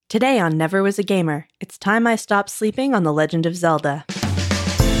Today on Never Was a Gamer, it's time I stopped sleeping on The Legend of Zelda.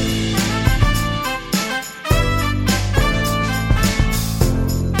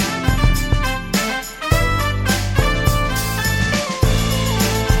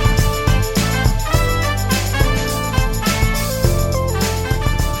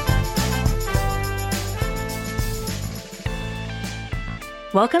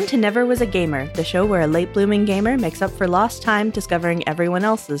 Welcome to Never Was a Gamer, the show where a late-blooming gamer makes up for lost time discovering everyone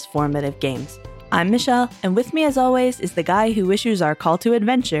else's formative games. I'm Michelle, and with me as always is the guy who issues our call to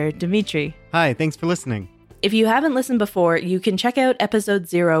adventure, Dimitri. Hi, thanks for listening. If you haven't listened before, you can check out episode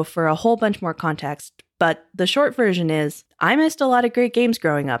 0 for a whole bunch more context, but the short version is, I missed a lot of great games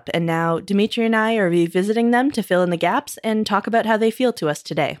growing up, and now Dimitri and I are revisiting them to fill in the gaps and talk about how they feel to us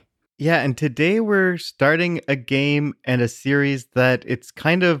today. Yeah, and today we're starting a game and a series that it's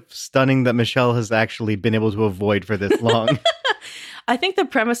kind of stunning that Michelle has actually been able to avoid for this long. I think the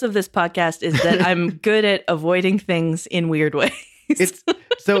premise of this podcast is that I'm good at avoiding things in weird ways.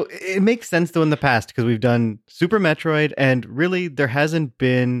 So it makes sense though in the past because we've done Super Metroid and really there hasn't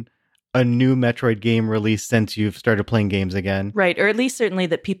been a new Metroid game released since you've started playing games again. Right, or at least certainly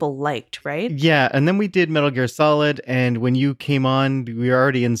that people liked, right? Yeah, and then we did Metal Gear Solid, and when you came on, we were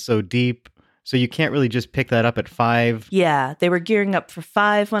already in so deep, so you can't really just pick that up at 5. Yeah, they were gearing up for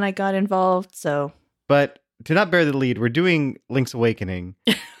 5 when I got involved, so... But to not bear the lead, we're doing Link's Awakening.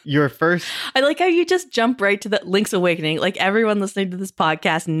 Your first... I like how you just jump right to the Link's Awakening, like everyone listening to this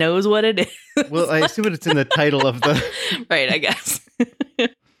podcast knows what it is. Well, I assume it's in the title of the... Right, I guess.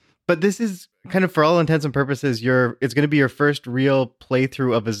 But this is kind of, for all intents and purposes, it's going to be your first real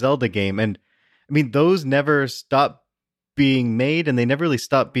playthrough of a Zelda game. And I mean, those never stop being made and they never really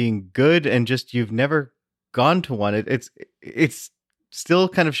stop being good. And just, you've never gone to one. It's still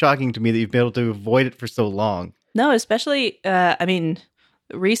kind of shocking to me that you've been able to avoid it for so long. No, especially,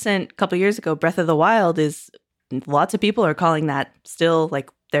 recent couple years ago, Breath of the Wild lots of people are calling that still like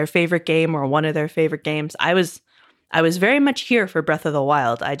their favorite game or one of their favorite games. I was very much here for Breath of the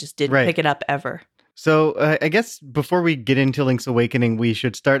Wild. I just didn't pick it up ever. So I guess before we get into Link's Awakening, we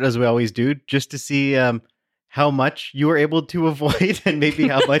should start as we always do, just to see how much you were able to avoid and maybe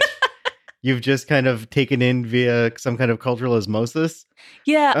how much you've just kind of taken in via some kind of cultural osmosis.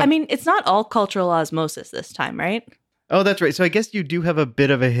 Yeah, I mean, it's not all cultural osmosis this time, right? Oh, that's right. So I guess you do have a bit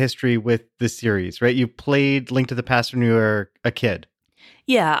of a history with the series, right? You played Link to the Past when you were a kid.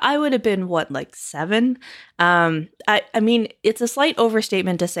 Yeah, I would have been, 7? I mean, it's a slight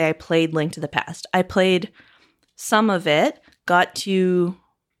overstatement to say I played Link to the Past. I played some of it, got to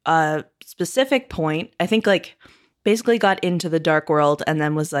a specific point, I think basically got into the Dark World and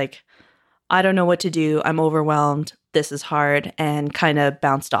then was like, I don't know what to do, I'm overwhelmed, this is hard, and kind of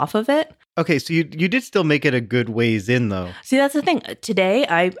bounced off of it. Okay, so you did still make it a good ways in, though. See, that's the thing. Today,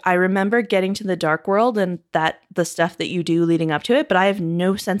 I remember getting to the Dark World and the stuff that you do leading up to it, but I have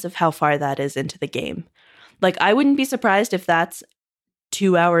no sense of how far that is into the game. Like, I wouldn't be surprised if that's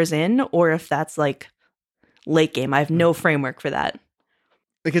 2 hours in or if that's, late game. I have no framework for that.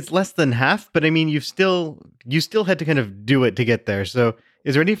 Like, it's less than half, but I mean, you still had to kind of do it to get there. So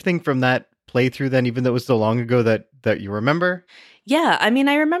is there anything from that playthrough then, even though it was so long ago, that you remember? Yeah, I mean,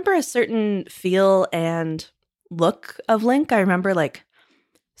 I remember a certain feel and look of Link. I remember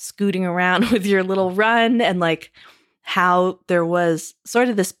scooting around with your little run and how there was sort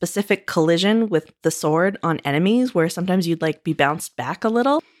of this specific collision with the sword on enemies where sometimes you'd be bounced back a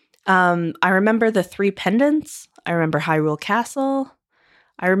little. I remember the 3 pendants. I remember Hyrule Castle.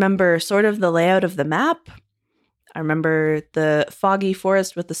 I remember sort of the layout of the map. I remember the foggy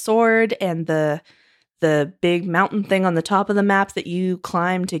forest with the sword and the big mountain thing on the top of the map that you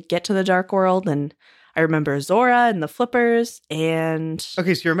climb to get to the Dark World. And I remember Zora and the flippers and...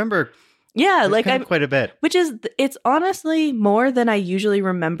 Okay, so you remember... Yeah, quite a bit. Which is, it's honestly more than I usually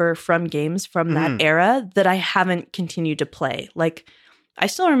remember from games from that era that I haven't continued to play. I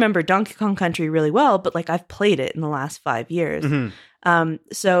still remember Donkey Kong Country really well, but I've played it in the last 5 years. Mm-hmm.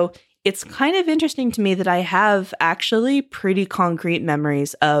 So it's kind of interesting to me that I have actually pretty concrete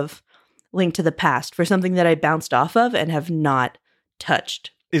memories of Link to the Past for something that I bounced off of and have not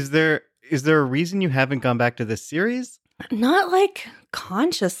touched. Is there a reason you haven't gone back to this series? Not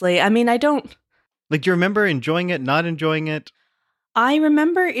consciously. I mean, I don't... Do you remember enjoying it, not enjoying it? I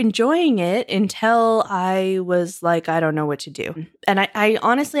remember enjoying it until I was I don't know what to do. And I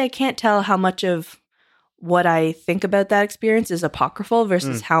honestly, I can't tell how much of what I think about that experience is apocryphal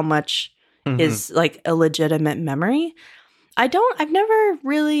versus how much is a legitimate memory. I've never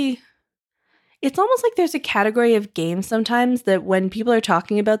really... It's almost like there's a category of games sometimes that when people are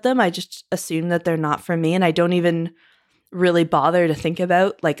talking about them, I just assume that they're not for me and I don't even really bother to think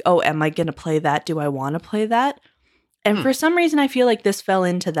about, like, oh, am I going to play that? Do I want to play that? And for some reason, I feel like this fell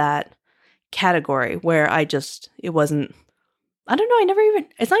into that category where it wasn't, I don't know,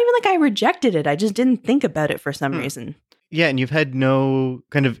 it's not even like I rejected it. I just didn't think about it for some reason. Yeah, and you've had no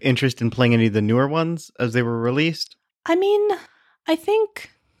kind of interest in playing any of the newer ones as they were released? I mean, I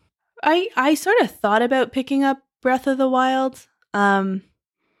think I sort of thought about picking up Breath of the Wild,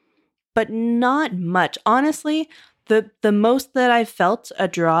 but not much. Honestly, the most that I felt a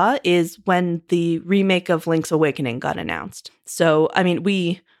draw is when the remake of Link's Awakening got announced. So, I mean,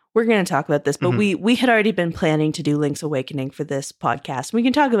 we're going to talk about this, but we had already been planning to do Link's Awakening for this podcast. We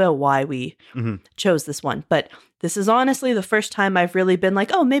can talk about why we chose this one, but this is honestly the first time I've really been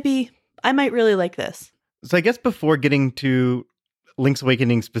like, oh, maybe I might really like this. So I guess before getting to Link's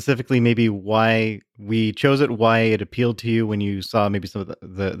Awakening specifically, maybe why we chose it, why it appealed to you when you saw maybe some of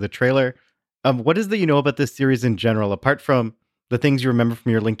the trailer. What is that you know about this series in general, apart from the things you remember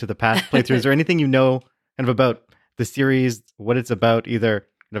from your Link to the Past playthrough? Is there anything you know kind of about the series, what it's about, either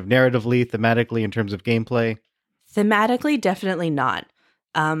kind of narratively, thematically, in terms of gameplay? Thematically, definitely not.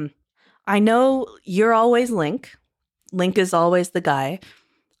 I know you're always Link. Link is always the guy.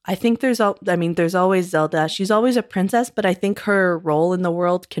 I think there's always Zelda. She's always a princess, but I think her role in the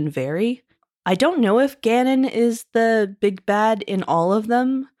world can vary. I don't know if Ganon is the big bad in all of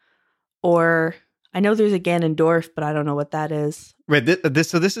them, or I know there's a Ganondorf, but I don't know what that is. Right.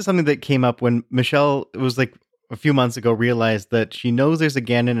 This is something that came up when Michelle, it was like a few months ago, realized that she knows there's a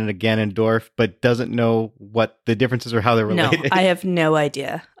Ganon and a Ganondorf, but doesn't know what the differences or how they're related. No, I have no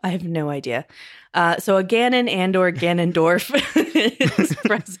idea. So a Ganon and or Ganondorf is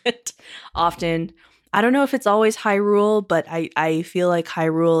present often. I don't know if it's always Hyrule, but I feel like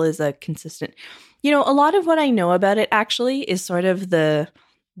Hyrule is a consistent. A lot of what I know about it actually is sort of the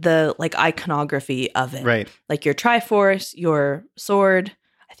like iconography of it. Right. Like your Triforce, your sword,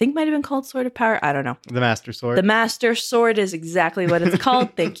 I think might have been called Sword of Power. I don't know. The Master Sword. The Master Sword is exactly what it's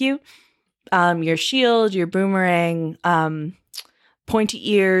called. Thank you. Your shield, your boomerang,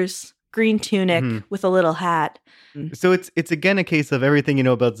 pointy ears, green tunic with a little hat. So it's again a case of everything you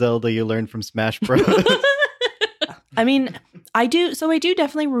know about Zelda you learned from Smash Bros. I mean, I do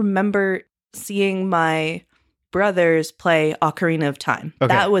definitely remember seeing my brothers play Ocarina of Time. Okay.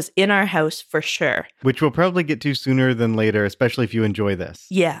 That was in our house for sure. Which we'll probably get to sooner than later, especially if you enjoy this.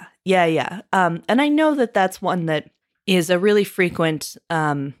 Yeah. And I know that that's one that is a really frequent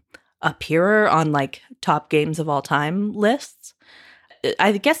appearer on like top games of all time lists.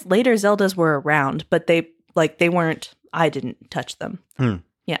 I guess later Zeldas were around, but they weren't, I didn't touch them.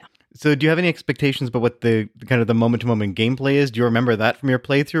 Yeah. So do you have any expectations about what the kind of the moment-to-moment gameplay is? Do you remember that from your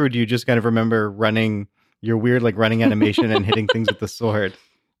playthrough, or do you just kind of remember running your weird like running animation and hitting things with the sword?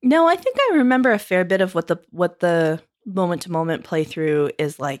 No, I think I remember a fair bit of what the moment-to-moment playthrough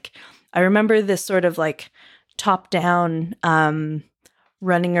is like. I remember this sort of like top-down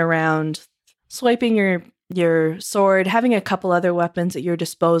running around, swiping your sword, having a couple other weapons at your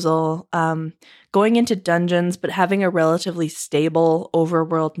disposal, going into dungeons, but having a relatively stable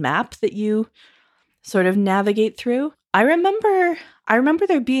overworld map that you sort of navigate through. I remember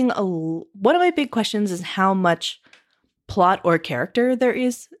there being one of my big questions is how much plot or character there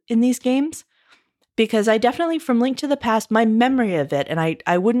is in these games, because I definitely, from Link to the Past, my memory of it, and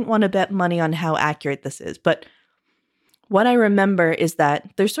I wouldn't want to bet money on how accurate this is, but what I remember is that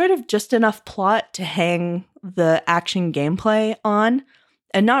there's sort of just enough plot to hang the action gameplay on,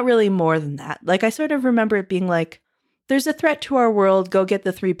 and not really more than that. Like, I sort of remember it being like, there's a threat to our world, go get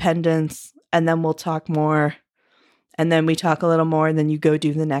the 3 pendants, and then we'll talk more. And then we talk a little more, and then you go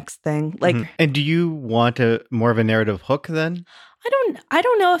do the next thing. Like, And do you want more of a narrative hook then? I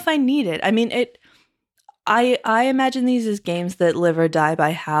don't know if I need it. I mean, I imagine these as games that live or die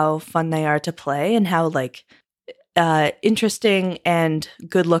by how fun they are to play and how like interesting and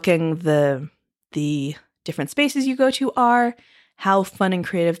good looking the different spaces you go to are, how fun and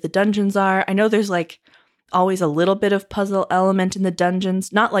creative the dungeons are. I know there's like always a little bit of puzzle element in the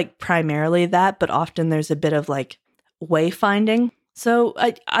dungeons, not like primarily that, but often there's a bit of like wayfinding. So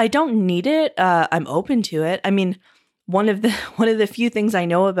I don't need it. I'm open to it. I mean, one of the few things I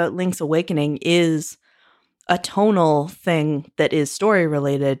know about Link's Awakening is a tonal thing that is story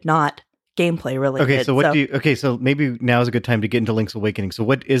related, not gameplay related. Okay, so maybe now is a good time to get into Link's Awakening. So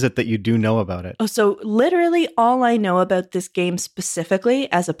what is it that you do know about it? Oh, so literally all I know about this game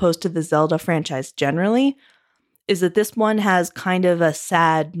specifically, as opposed to the Zelda franchise generally, is that this one has kind of a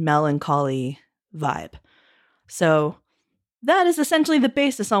sad, melancholy vibe. So that is essentially the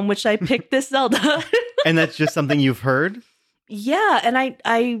basis on which I picked this Zelda. And that's just something you've heard? Yeah, and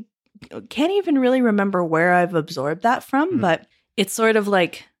I can't even really remember where I've absorbed that from, Hmm. but it's sort of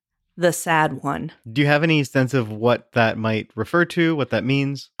like the sad one. Do you have any sense of what that might refer to, what that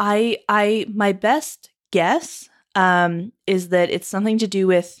means? My best guess is that it's something to do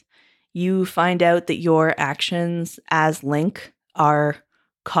with you find out that your actions as Link are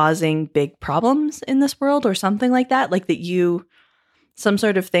causing big problems in this world or something like that. Like that you, some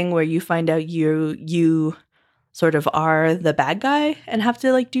sort of thing where you find out you sort of are the bad guy and have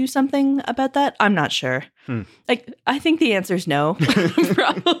to like do something about that. I'm not sure. Like, I think the answer is no,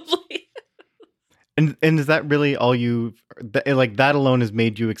 probably. And is that really all like that alone has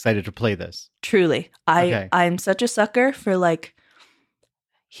made you excited to play this? Truly. Okay. I'm such a sucker for like,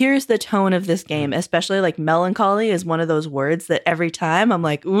 here's the tone of this game, especially like melancholy is one of those words that every time I'm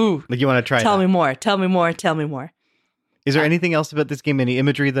like, ooh, Like you want to try tell that? me more, tell me more, tell me more. Is there anything else about this game? Any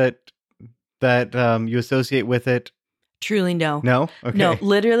imagery that you associate with it? Truly no. No? Okay. No,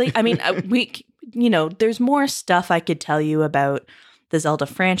 literally. I mean, there's more stuff I could tell you about the Zelda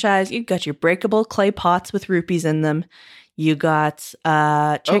franchise. You got your breakable clay pots with rupees in them. You got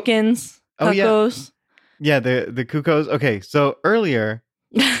chickens, Oh, yeah. cuckoos. Yeah, the Cuckoos. Okay, so earlier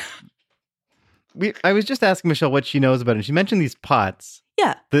I was just asking Michelle what she knows about it. And she mentioned these pots.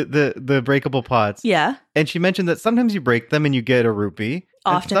 Yeah. The breakable pots. Yeah. And she mentioned that sometimes you break them and you get a rupee.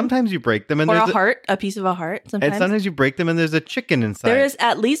 And Often. sometimes you break them and Or there's a heart, a piece of a heart sometimes. and sometimes you break them and there's a chicken inside. There is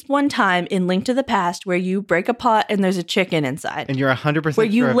at least one time in Link to the Past where you break a pot and there's a chicken inside. And you're 100% where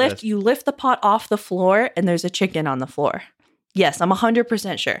you sure of lift this. you lift the pot off the floor and there's a chicken on the floor. Yes, I'm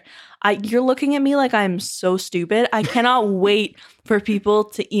 100% sure. You're looking at me like I'm so stupid. I cannot wait for people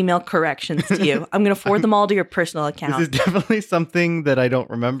to email corrections to you. I'm going to forward them all to your personal account. This is definitely something that I don't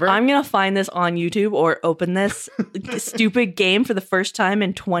remember. I'm going to find this on YouTube or open this stupid game for the first time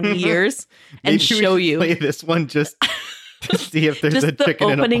in 20 years and Maybe we show should you. play this one just to see if there's Just a the chicken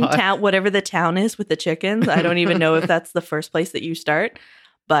in a opening pot. town, whatever the town is with the chickens. I don't even know if that's the first place that you start,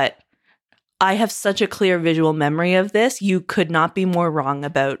 but I have such a clear visual memory of this. You could not be more wrong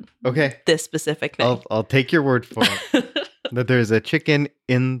about Okay. this specific thing. I'll take your word for it that there's a chicken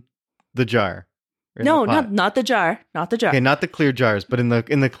in the jar. or in No, the pot. not the jar. Not the jar. Okay, not the clear jars, but in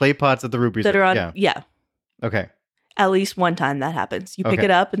the clay pots that the rupees that are on. Yeah. Yeah. Okay. At least one time that happens. You pick Okay.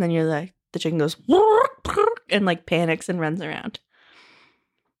 it up and then you're like, the chicken goes and like panics and runs around.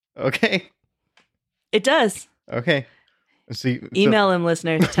 Okay. It does. Okay. So Email him,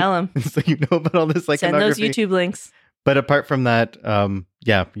 listeners. Tell him. So you know about all this Send those iconography. YouTube links. But apart from that,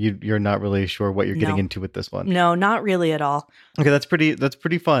 yeah, you're not really sure what you're getting No. into with this one. No, not really at all. Okay, that's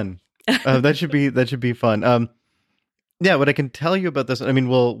pretty fun. That should be fun. Yeah, what I can tell you about this, I mean,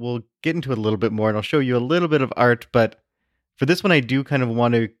 we'll get into it a little bit more, and I'll show you a little bit of art. But for this one, I do kind of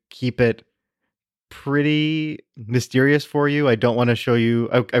want to keep it pretty mysterious for you. I don't want to show you.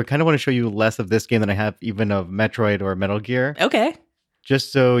 I kind of want to show you less of this game than I have even of Metroid or Metal Gear, Okay.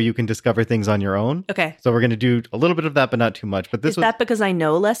 just so you can discover things on your own. Okay. So we're going to do a little bit of that, but not too much. But this Is was that because I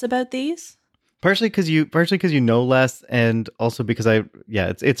know less about these? partially because you know less, and also because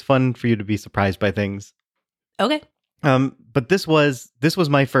it's fun for you to be surprised by things. Okay. But this was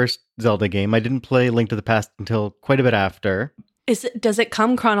my first Zelda game. I didn't play Link to the Past until quite a bit after. Does it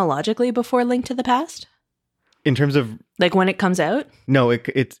come chronologically before Link to the Past? In terms of Like when it comes out? no,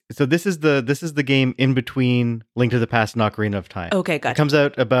 it's so this is the game in between Link to the Past and Ocarina of Time. Okay, It gotcha. comes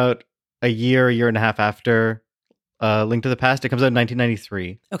out about a year and a half after Link to the Past. It comes out in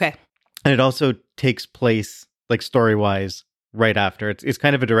 1993, Okay. and it also takes place like story wise right after. It's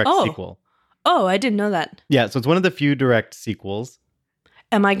kind of a direct Oh. sequel. Oh, I didn't know that. Yeah, so it's one of the few direct sequels.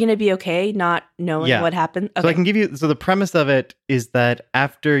 Am I going to be okay not knowing Yeah. what happened? Okay. So I can give you. So the premise of it is that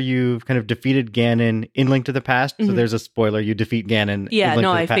after you've kind of defeated Ganon in Link to the Past, so Mhm. there's a spoiler: you defeat Ganon. Yeah, in Link no,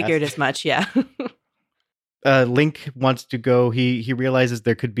 to the I Past. figured as much. Yeah. Link wants to go. He realizes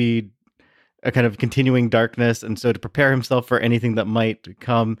there could be a kind of continuing darkness, and so to prepare himself for anything that might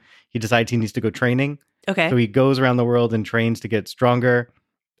come, he decides he needs to go training. Okay. So he goes around the world and trains to get stronger,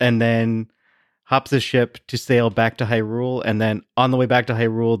 and then hops a ship to sail back to Hyrule. And then on the way back to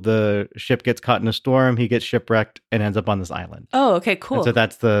Hyrule, the ship gets caught in a storm. He gets shipwrecked and ends up on this island. Oh, okay, cool. And so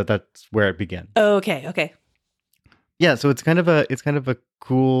that's where it begins. Oh, okay. Yeah, so it's kind of a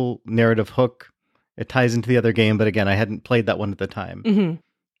cool narrative hook. It ties into the other game, but again, I hadn't played that one at the time.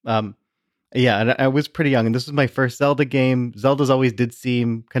 hmm Yeah, and I was pretty young, and this was my first Zelda game. Zeldas always did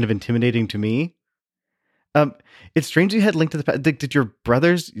seem kind of intimidating to me. It's strange you had Link to the Past. Did your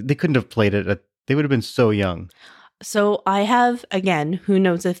brothers? They couldn't have played it. They would have been so young. So I have, again, who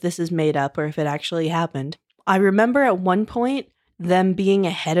knows if this is made up or if it actually happened. I remember at one point them being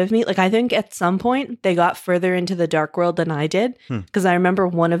ahead of me. Like, I think at some point they got further into the Dark World than I did, because I remember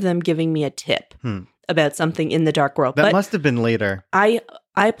one of them giving me a tip about something in the Dark World. That but must have been later.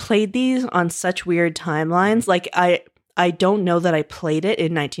 I played these on such weird timelines. Like, I don't know that I played it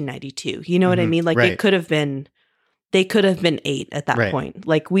in 1992. You know what I mean? Like, Right. it could have been, they could have been 8 at that Right. point.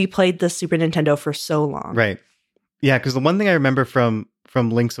 Like, we played the Super Nintendo for so long. Right. Yeah, because the one thing I remember from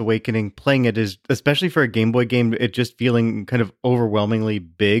Link's Awakening playing it is, especially for a Game Boy game, it just feeling kind of overwhelmingly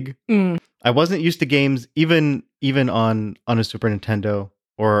big. I wasn't used to games even on a Super Nintendo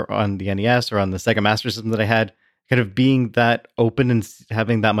or on the NES or on the Sega Master System that I had, kind of being that open and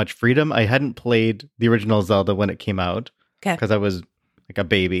having that much freedom. I hadn't played the original Zelda when it came out Okay. because I was like a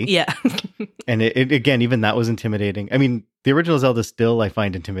baby. Yeah. And it again, even that was intimidating. I mean, the original Zelda still I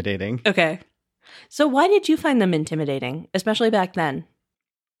find intimidating. Okay. So why did you find them intimidating, especially back then?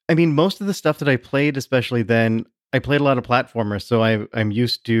 I mean, most of the stuff that I played, especially then, I played a lot of platformers, so I'm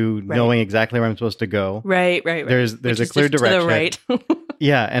used to knowing exactly where I'm supposed to go. Right. There's Which a is clear just direction. to the right.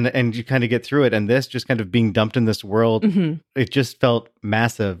 Yeah, and you kind of get through it. And this just kind of being dumped in this world, it just felt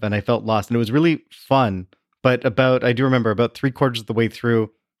massive, and I felt lost. And it was really fun. But I do remember about 3/4 of the way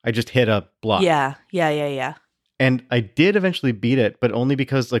through, I just hit a block. Yeah. And I did eventually beat it, but only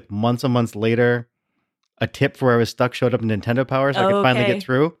because like months and months later, a tip for where I was stuck showed up in Nintendo Power, so I could finally get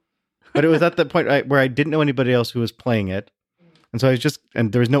through. But it was at the point where I didn't know anybody else who was playing it. And so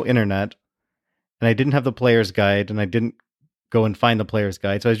and there was no internet, and I didn't have the player's guide, and I didn't go and find the player's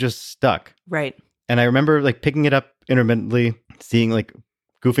guide. So I was just stuck. Right. And I remember like picking it up intermittently, seeing like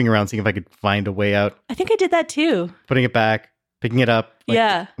goofing around, seeing if I could find a way out, I think I did that too. putting it back, picking it up. Like,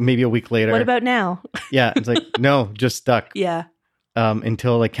 Yeah. Maybe a week later. What about now? Yeah. It's like, no, just stuck. Yeah.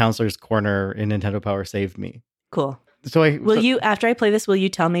 Until like Counselor's Corner in Nintendo Power saved me. Cool. So After I play this, will you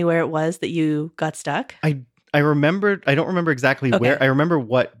tell me where it was that you got stuck? I remembered, I don't remember exactly Okay. where. I remember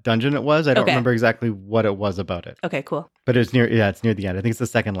what dungeon it was. I don't Okay. remember exactly what it was about it. Okay, cool. But it's near the end. I think it's the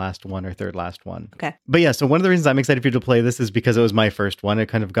second last one or third last one. Okay. But yeah, so one of the reasons I'm excited for you to play this is because it was my first one. It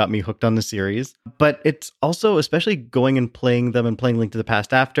kind of got me hooked on the series. But it's also, especially going and playing them and playing Link to the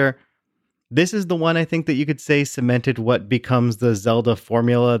Past after, this is the one I think that you could say cemented what becomes the Zelda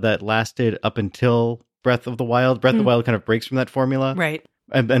formula that lasted up until Breath of the Wild. Breath of the Wild kind of breaks from that formula. Right.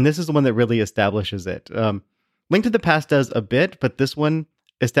 And this is the one that really establishes it. Link to the Past does a bit, but this one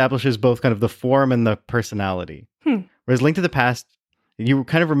establishes both kind of the form and the personality. Whereas Link to the Past, you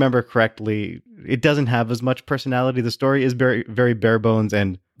kind of remember correctly, it doesn't have as much personality. The story is very, very bare bones,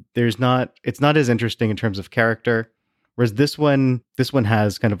 and it's not as interesting in terms of character. Whereas this one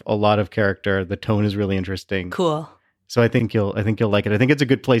has kind of a lot of character. The tone is really interesting. Cool. So I think you'll like it. I think it's a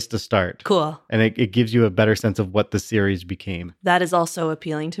good place to start. Cool. And it gives you a better sense of what the series became. That is also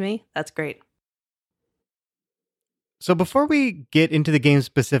appealing to me. That's great. So before we get into the game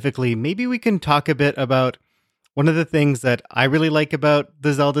specifically, maybe we can talk a bit about one of the things that I really like about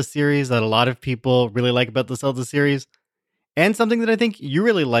the Zelda series, that a lot of people really like about the Zelda series, and something that I think you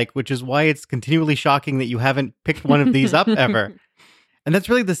really like, which is why it's continually shocking that you haven't picked one of these up ever. And that's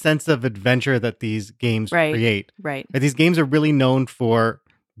really the sense of adventure that these games create. Right. These games are really known for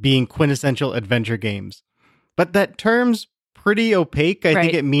being quintessential adventure games. But that term's pretty opaque. I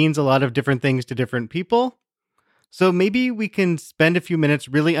think it means a lot of different things to different people. So maybe we can spend a few minutes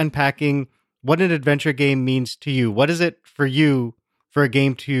really unpacking what an adventure game means to you. What is it for you for a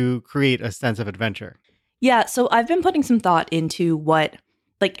game to create a sense of adventure? Yeah, so I've been putting some thought into what,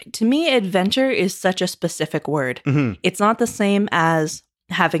 like, to me, adventure is such a specific word. It's not the same as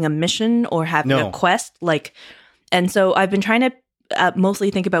having a mission or having a quest. And so I've been trying to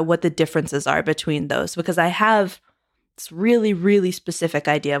mostly think about what the differences are between those, because I have this really, really specific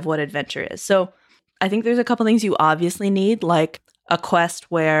idea of what adventure is. So I think there's a couple things you obviously need, like a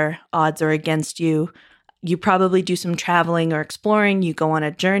quest where odds are against you. You probably do some traveling or exploring. You go on a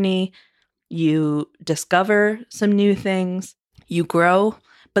journey. You discover some new things. You grow.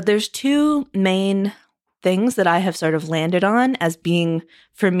 But there's two main things that I have sort of landed on as being,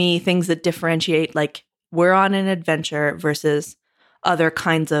 for me, things that differentiate, like, we're on an adventure versus other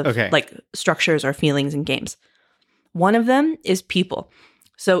kinds of like structures or feelings in games. One of them is people.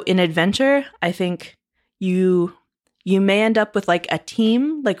 So in adventure, I think you may end up with like a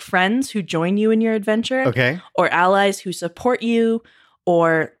team, like friends who join you in your adventure. Or allies who support you,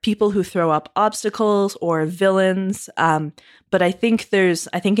 or people who throw up obstacles, or villains. But I think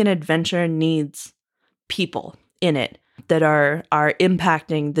an adventure needs people in it that are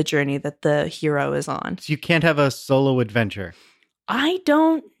impacting the journey that the hero is on. So you can't have a solo adventure. I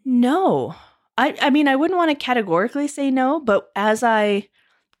don't know. I mean, I wouldn't want to categorically say no, but as I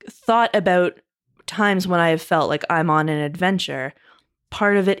thought about times when I have felt like I'm on an adventure,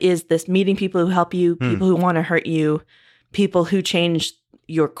 part of it is this meeting people who help you, people who want to hurt you, people who change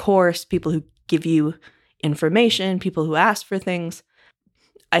your course, people who give you information, people who ask for things.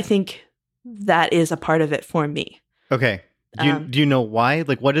 I think that is a part of it for me. Okay. Do you know why?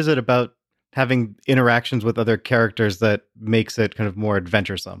 Like, what is it about having interactions with other characters that makes it kind of more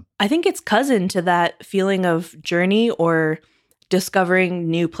adventuresome? I think it's cousin to that feeling of journey or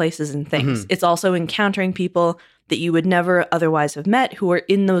discovering new places and things. It's also encountering people that you would never otherwise have met who are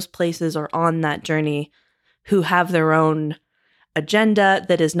in those places or on that journey, who have their own agenda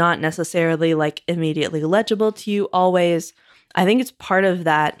that is not necessarily like immediately legible to you always. I think it's part of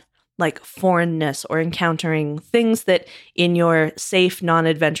that like foreignness or encountering things that in your safe,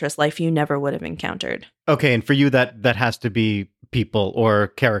 non-adventurous life you never would have encountered. Okay, and for you that has to be people or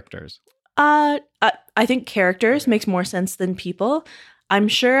characters. I think characters makes more sense than people. I'm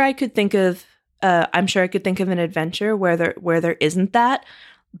sure I could think of an adventure where there isn't that,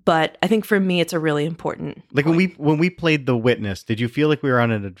 but I think for me it's a really important Like point. when we played The Witness, did you feel like we were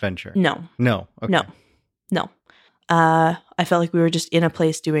on an adventure? No. Okay. No. I felt like we were just in a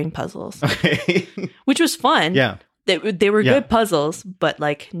place doing puzzles, Okay. which was fun. Yeah. They were Yeah. good puzzles, but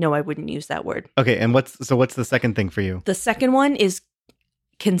like, no, I wouldn't use that word. Okay, and what's the second thing for you? The second one is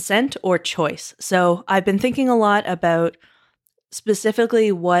consent or choice. So I've been thinking a lot about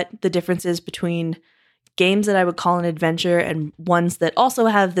specifically what the difference is between games that I would call an adventure and ones that also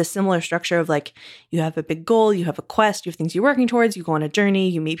have this similar structure of like, you have a big goal, you have a quest, you have things you're working towards, you go on a journey,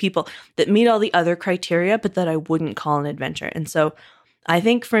 you meet people that meet all the other criteria, but that I wouldn't call an adventure. And so I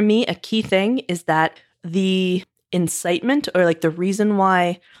think for me, a key thing is that the incitement or like the reason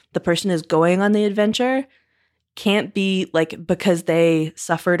why the person is going on the adventure can't be like because they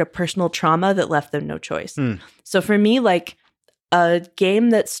suffered a personal trauma that left them no choice. So for me, like a game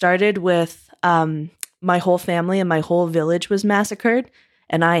that started with my whole family and my whole village was massacred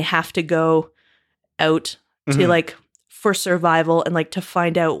and I have to go out to like for survival and like to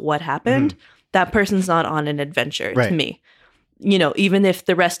find out what happened, that person's not on an adventure to me. You know, even if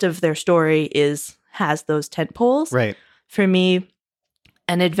the rest of their story has those tent poles. Right. For me,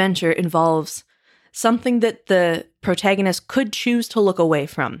 an adventure involves something that the protagonist could choose to look away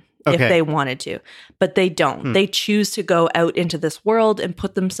from if they wanted to, but they don't. They choose to go out into this world and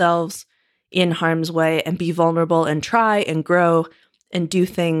put themselves in harm's way and be vulnerable and try and grow and do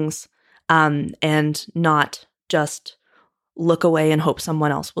things and not just look away and hope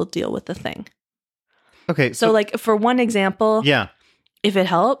someone else will deal with the thing. Okay. So like for one example, yeah. if it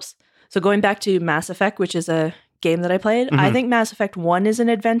helps. So going back to Mass Effect, which is a game that I played, I think Mass Effect 1 is an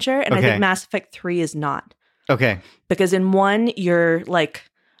adventure and I think Mass Effect 3 is not. Okay. Because in 1, you're like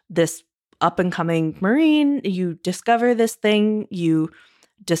this up and coming Marine, you discover this thing, you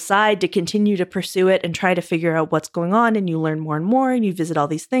decide to continue to pursue it and try to figure out what's going on, and you learn more and more, and you visit all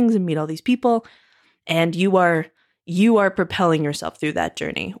these things and meet all these people, and you are propelling yourself through that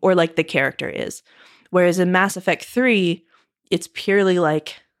journey, or like the character is. Whereas in Mass Effect 3, it's purely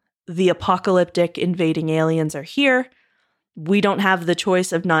like the apocalyptic invading aliens are here. We don't have the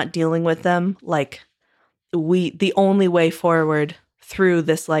choice of not dealing with them. Like the only way forward through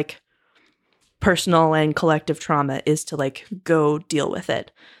this like personal and collective trauma is to like go deal with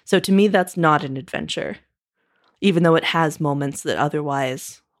it. So to me, that's not an adventure, even though it has moments that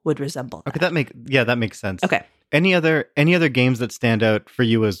otherwise would resemble that. Okay, that makes sense. Okay. Any other games that stand out for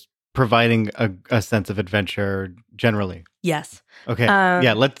you as providing a sense of adventure generally? Yes. Okay.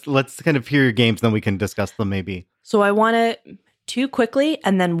 Yeah, let's kind of hear your games, then we can discuss them maybe. So I want to two quickly,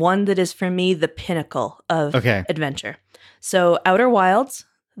 and then one that is for me the pinnacle of adventure. So Outer Wilds,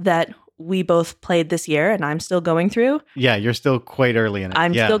 that we both played this year and I'm still going through. Yeah, you're still quite early in it.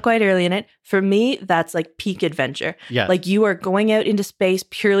 I'm still quite early in it. For me, that's like peak adventure. Yeah. Like you are going out into space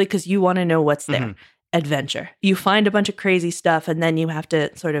purely because you want to know what's there. Adventure. You find a bunch of crazy stuff and then you have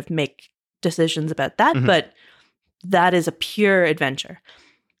to sort of make decisions about that. But that is a pure adventure.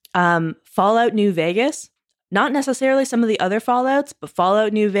 Fallout New Vegas, not necessarily some of the other Fallouts, but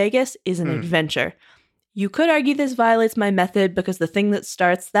Fallout New Vegas is an adventure. You could argue this violates my method because the thing that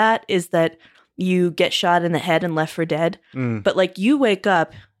starts that is that you get shot in the head and left for dead. But like you wake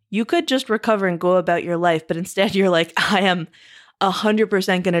up, you could just recover and go about your life. But instead you're like, I am 100%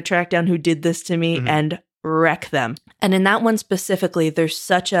 going to track down who did this to me and wreck them. And in that one specifically, there's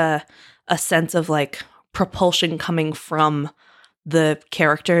such a sense of like propulsion coming from the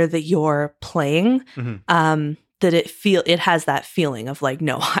character that you're playing that it has that feeling of like,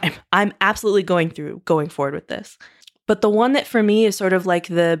 no, I'm absolutely going forward with this. But the one that for me is sort of like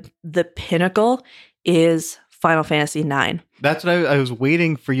the pinnacle is Final Fantasy IX. That's what I was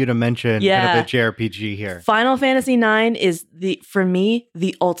waiting for you to mention. Yeah. Kind of a JRPG here. Final Fantasy IX is for me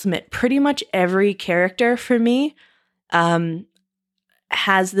the ultimate. Pretty much every character for me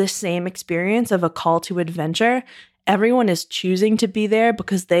has this same experience of a call to adventure. Everyone is choosing to be there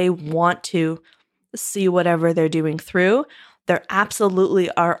because they want to see whatever they're doing through. There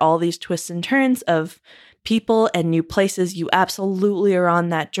absolutely are all these twists and turns of people and new places. You absolutely are on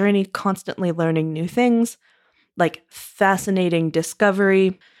that journey, constantly learning new things. Like fascinating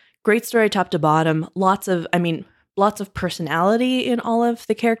discovery, great story top to bottom, lots of personality in all of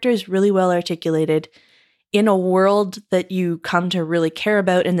the characters, really well articulated in a world that you come to really care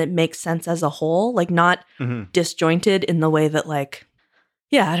about and that makes sense as a whole, like not disjointed in the way that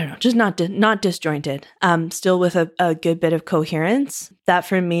I don't know, just not disjointed. Still with a good bit of coherence. That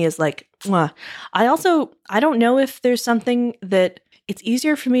for me is like, mwah. I don't know if there's something that it's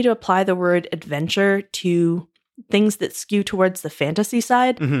easier for me to apply the word adventure to things that skew towards the fantasy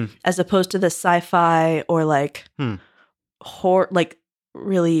side as opposed to the sci-fi or horror, like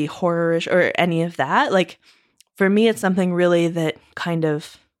really horror-ish or any of that. Like for me, it's something really that kind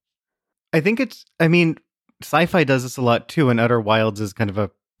of. I think sci-fi does this a lot too, and Outer Wilds is kind of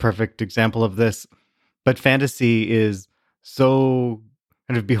a perfect example of this. But fantasy is so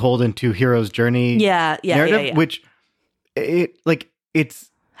kind of beholden to hero's journey narrative, which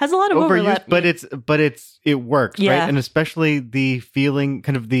it's has a lot of overlap, but it works, right? And especially the feeling,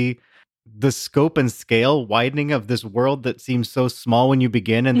 kind of the scope and scale widening of this world that seems so small when you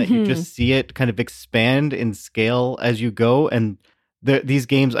begin, and that you just see it kind of expand in scale as you go. And these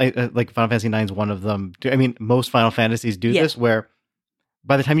games, like Final Fantasy IX is one of them. I mean, most Final Fantasies do this, where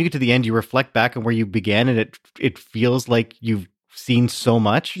by the time you get to the end, you reflect back on where you began, and it feels like you've seen so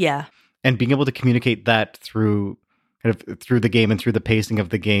much. Yeah, and being able to communicate that through the game and through the pacing of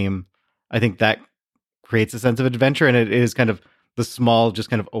the game, I think that creates a sense of adventure, and it is kind of the small just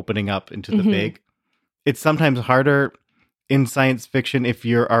kind of opening up into the big. It's sometimes harder in science fiction if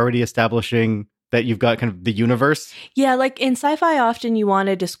you're already establishing that you've got kind of the universe. Yeah, like in sci-fi, often you want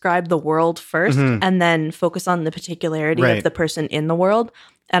to describe the world first and then focus on the particularity of the person in the world.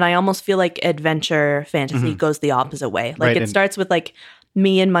 And I almost feel like adventure fantasy goes the opposite way. Like it starts with like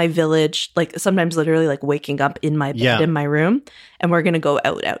me in my village, like sometimes literally like waking up in my bed in my room, and we're going to go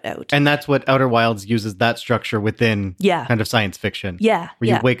out. And that's what Outer Wilds uses, that structure within kind of science fiction. Yeah.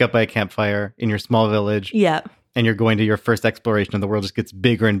 Where you wake up by a campfire in your small village. Yeah. And you're going to your first exploration, and the world just gets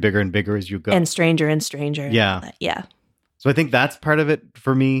bigger and bigger and bigger as you go. And stranger and stranger. Yeah. Yeah. So I think that's part of it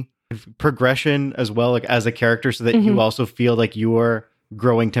for me. Progression as well, like as a character, so that you also feel like you are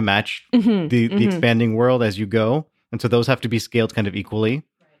growing to match the expanding world as you go. And so those have to be scaled kind of equally.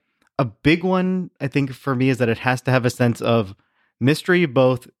 Right. A big one, I think, for me is that it has to have a sense of mystery,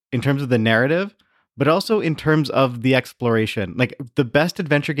 both in terms of the narrative, but also in terms of the exploration. Like the best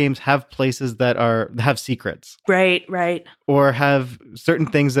adventure games have places that have secrets. Right. Or have certain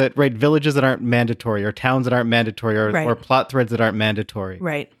things villages that aren't mandatory, or towns that aren't mandatory, or plot threads that aren't mandatory.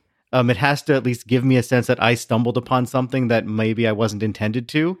 Right. It has to at least give me a sense that I stumbled upon something that maybe I wasn't intended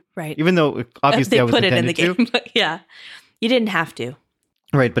to. Right. Even though obviously I was intended to. They put it in the game, but yeah. You didn't have to.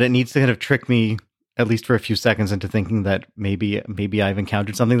 Right, but it needs to kind of trick me at least for a few seconds into thinking that maybe I've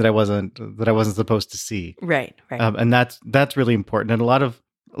encountered something that I wasn't supposed to see. Right. And that's really important. And a lot of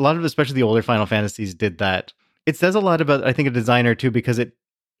especially the older Final Fantasies did that. It says a lot about, I think, a designer too, because it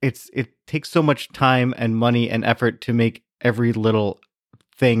takes so much time and money and effort to make every little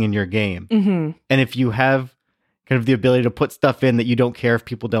thing in your game. And if you have kind of the ability to put stuff in that you don't care if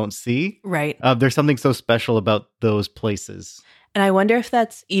people don't see, right? There's something so special about those places. And I wonder if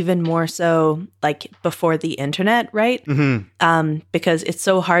that's even more so like before the internet, right? Because it's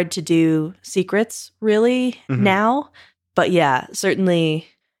so hard to do secrets really now. But yeah, certainly,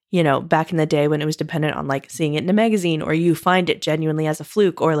 back in the day when it was dependent on like seeing it in a magazine, or you find it genuinely as a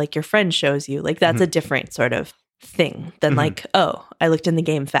fluke, or like your friend shows you, like that's a different sort of thing than like, oh, I looked in the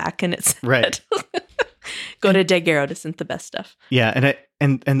game FAQ and it's right. Go to Daguerreo to synth the best stuff. Yeah,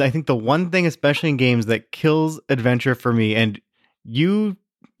 and I think the one thing, especially in games, that kills adventure for me, and you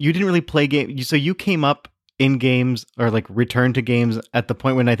didn't really play games, so you came up in games, or like returned to games at the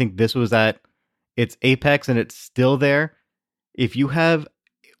point when I think this was at its apex, and it's still there. If you have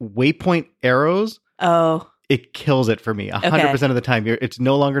waypoint arrows, it kills it for me 100% of the time. It's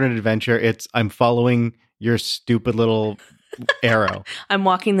no longer an adventure. It's I'm following your stupid little arrow. I'm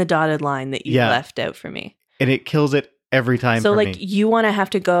walking the dotted line that you left out for me. And it kills it every time. So like you want to have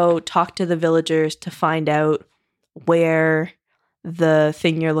to go talk to the villagers to find out where the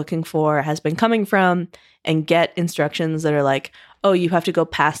thing you're looking for has been coming from, and get instructions that are like, oh, you have to go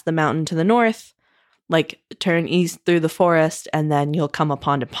past the mountain to the north. like turn east through the forest and then you'll come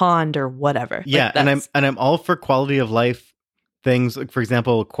upon a pond or whatever. Yeah, Like, that's- and I'm all for quality of life things, like, for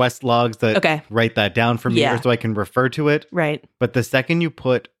example, quest logs that okay, write that down for me, Yeah. or so I can refer to it. right. But the second you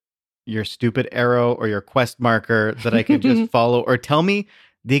put your stupid arrow or your quest marker that I can just follow, or tell me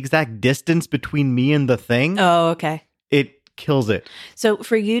the exact distance between me and the thing, Oh, okay. it kills it. So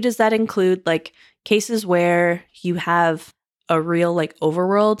for you, does that include like cases where you have a real like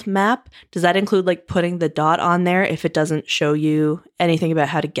overworld map? Does that include like putting the dot on there if it doesn't show you anything about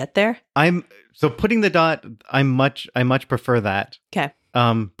how to get there? So putting the dot, I much prefer that. Okay.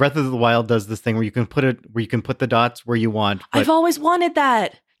 Breath of the Wild does this thing where you can put the dots where you want. But I've always wanted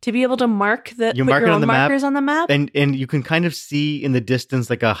that, to be able to mark the You put mark your it on own the map, markers on the map. and you can kind of see in the distance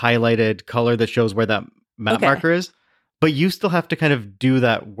like a highlighted color that shows where that map Okay. marker is. But you still have to kind of do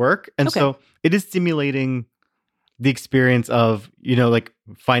that work. And Okay. so it is simulating the experience of, like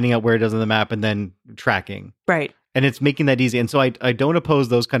finding out where it is on the map and then tracking. Right. And it's making that easy. And so I don't oppose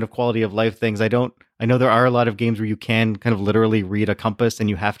those kind of quality of life things. I know there are a lot of games where you can kind of literally read a compass and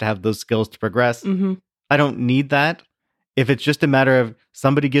you have to have those skills to progress. Mm-hmm. I don't need that. If it's just a matter of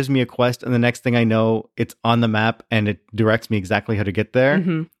somebody gives me a quest and the next thing I know, it's on the map and it directs me exactly how to get there,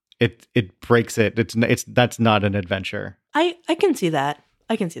 Mm-hmm. it breaks it. That's not an adventure. I can see that.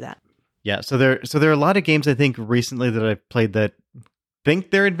 I can see that. Yeah. So there are a lot of games I think recently that I've played that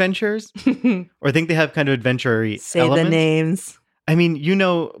think they're adventures or think they have kind of adventure-y Say elements. the names. I mean,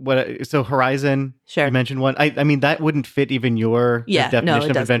 so Horizon, Sure. you mentioned one. I mean, that wouldn't fit even your Yeah, no, definition it of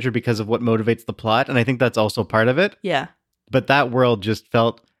doesn't. adventure because of what motivates the plot. And I think that's also part of it. Yeah. But that world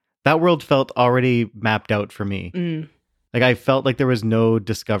felt already mapped out for me. Mm. Like I felt like there was no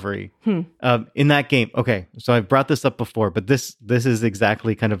discovery in that game. Okay, so I've brought this up before, but this is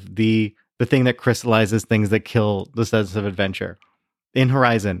exactly kind of the thing that crystallizes things that kill the sense of adventure. In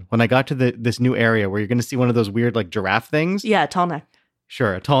Horizon, when I got to this new area where you're going to see one of those weird like giraffe things. Yeah, tall neck.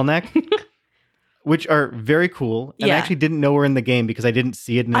 Sure, a tall neck, which are very cool. And I Yeah. actually didn't know were in the game because I didn't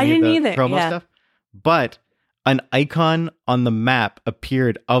see it in I any of the didn't either, promo yeah. stuff. But an icon on the map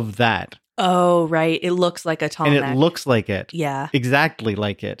appeared of that. Oh, right. It looks like a tall And neck. it looks like it. Yeah. Exactly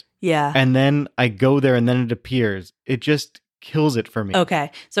like it. Yeah. And then I go there and then it appears. It just kills it for me.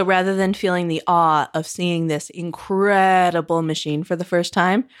 Okay. So rather than feeling the awe of seeing this incredible machine for the first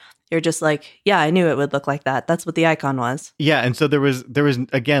time, you're just like, yeah, I knew it would look like that. That's what the icon was. Yeah, and so there was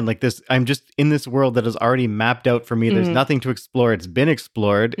again like this, I'm just in this world that is already mapped out for me. There's Mhm. nothing to explore. It's been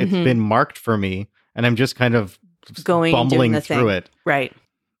explored. It's Mhm. been marked for me, and I'm just kind of Going and doing bumbling the through thing. it. Right.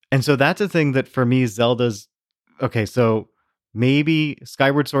 And so that's a thing that for me Zelda's okay, so maybe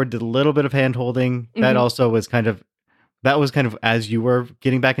Skyward Sword did a little bit of hand holding. That Mhm. also was kind of as you were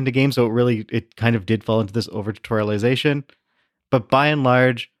getting back into games, so it kind of did fall into this over tutorialization. But by and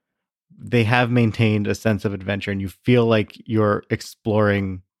large, they have maintained a sense of adventure, and you feel like you're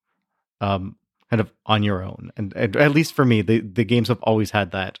exploring kind of on your own. And at least for me, the games have always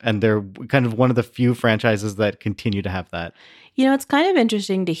had that. And they're kind of one of the few franchises that continue to have that. You know, it's kind of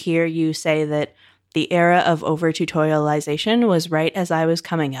interesting to hear you say that the era of over tutorialization was right as I was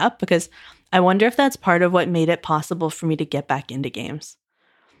coming up, because I wonder if that's part of what made it possible for me to get back into games.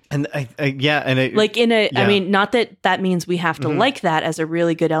 And I Like in a, I yeah. mean, not that means we have to Mhm. like that as a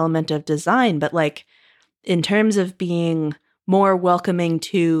really good element of design, but like in terms of being more welcoming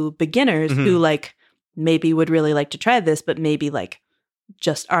to beginners Mhm. who like maybe would really like to try this, but maybe like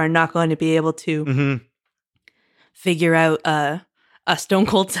just are not going to be able to Mhm. figure out a Stone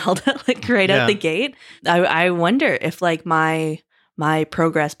Cold Zelda like right Yeah. out the gate. I wonder if like my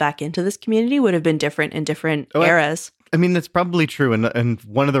progress back into this community would have been different in different Oh, eras. I mean, that's probably true. And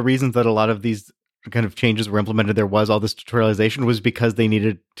one of the reasons that a lot of these kind of changes were implemented, there was all this tutorialization, was because they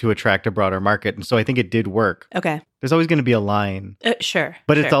needed to attract a broader market. And so I think it did work. Okay, There's always going to be a line. sure,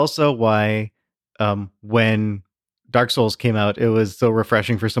 But it's sure. also why when Dark Souls came out, it was so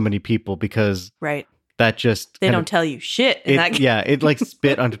refreshing for so many people because right. that just They kind don't of- tell you shit in that game. yeah, it like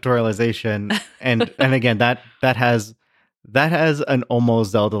spit on tutorialization, and again that has an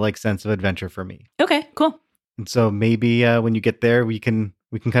almost Zelda-like sense of adventure for me. Okay, cool. And so maybe when you get there, we can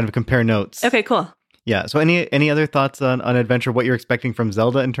kind of compare notes. Okay, cool. Yeah. So any other thoughts on adventure? What you're expecting from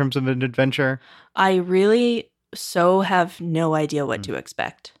Zelda in terms of an adventure? I really so have no idea what to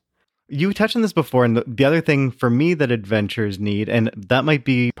expect. You touched on this before, and the other thing for me that adventures need, and that might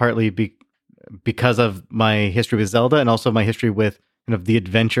be partly because of my history with Zelda and also my history with kind of the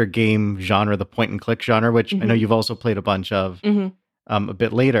adventure game genre, the point and click genre, which I know Mhm. you've also played a bunch of Hmm. a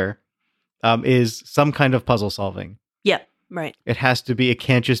bit later, is some kind of puzzle solving. Yeah, right. It has to be, it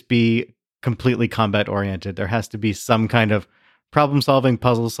can't just be completely combat oriented. There has to be some kind of problem solving,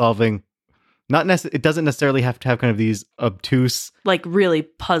 puzzle solving, it doesn't necessarily have to have kind of these obtuse, like really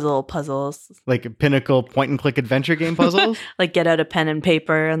puzzles. like pinnacle point and click adventure game puzzles. Like get out a pen and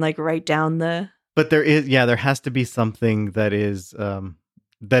paper and like write down the. But there has to be something that is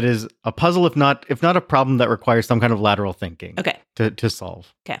a puzzle, if not a problem that requires some kind of lateral thinking. Okay. To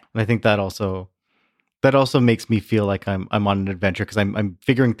solve. Okay. And I think that also makes me feel like I'm on an adventure because I'm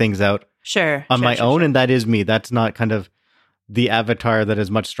figuring things out on my own, and that is me. That's not kind of the avatar that is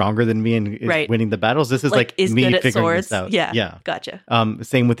much stronger than me and is winning the battles. This is like is me good at figuring swords. this out. Yeah. Gotcha.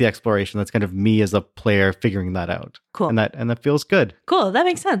 Same with the exploration. That's kind of me as a player figuring that out. Cool. And that feels good. Cool. That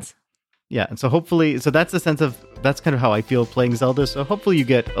makes sense. Yeah. And so hopefully, that's that's kind of how I feel playing Zelda. So hopefully you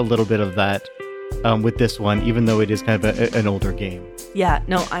get a little bit of that with this one, even though it is kind of an older game. Yeah.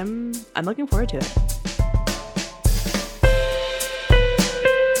 No, I'm looking forward to it.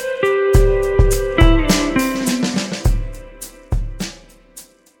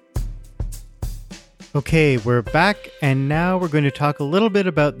 Okay, we're back, and now we're going to talk a little bit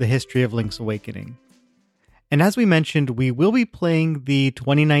about the history of Link's Awakening. And as we mentioned, we will be playing the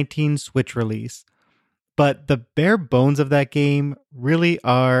 2019 Switch release, but the bare bones of that game really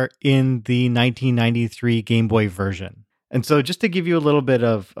are in the 1993 Game Boy version. And so just to give you a little bit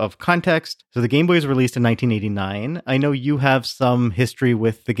of context, so the Game Boy was released in 1989. I know you have some history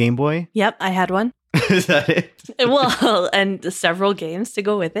with the Game Boy. Yep, I had one. Is that it? Well, and several games to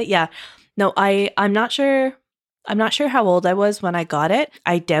go with it. Yeah. No, I'm not sure. I'm not sure how old I was when I got it.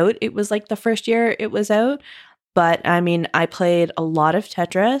 I doubt it was like the first year it was out. But I mean, I played a lot of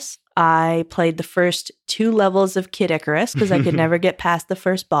Tetris. I played the first 2 levels of Kid Icarus because I could never get past the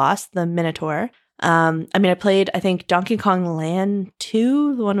first boss, the Minotaur. I played, I think, Donkey Kong Land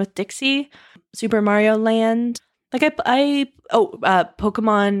 2, the one with Dixie, Super Mario Land. Like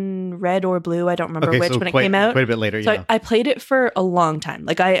Pokemon Red or Blue. I don't remember which when it came out. Quite a bit later, so yeah. I played it for a long time.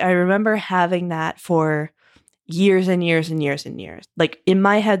 Like I remember having that for years and years and years and years. Like in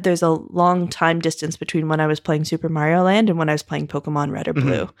my head, there's a long time distance between when I was playing Super Mario Land and when I was playing Pokemon Red or Blue.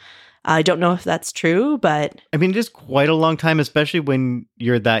 Mm-hmm. I don't know if that's true, but... I mean, it is quite a long time, especially when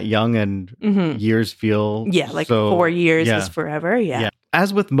you're that young and years feel... Yeah, like 4 years is forever, yeah.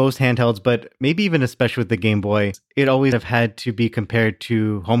 As with most handhelds, but maybe even especially with the Game Boy, it always have had to be compared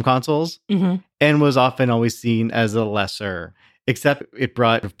to home consoles and was often always seen as a lesser. Except it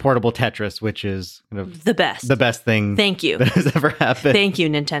brought portable Tetris, which is kind of the best thing. Thank you. That has ever happened. Thank you,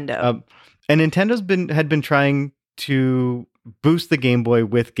 Nintendo. And Nintendo's had been trying to boost the Game Boy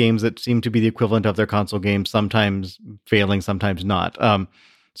with games that seem to be the equivalent of their console games, sometimes failing, sometimes not.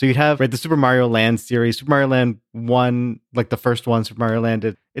 So you'd have the Super Mario Land series, Super Mario Land 1, like the first one, Super Mario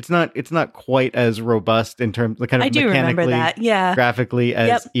Land. It's not quite as robust in terms of kind of I do remember that, yeah, graphically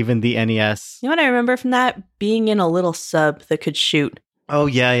as even the NES. You know what I remember from that? Being in a little sub that could shoot. Oh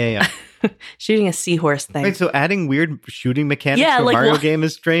yeah. Shooting a seahorse thing. Right, so adding weird shooting mechanics to a Mario game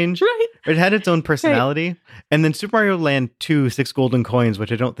is strange. Right. It had its own personality. Right. And then Super Mario Land 2, 6 Golden Coins,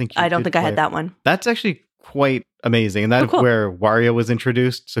 which I don't think I had that one. That's actually quite amazing. And that's where Wario was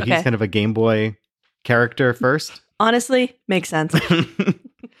introduced. So he's kind of a Game Boy character first. Honestly, makes sense.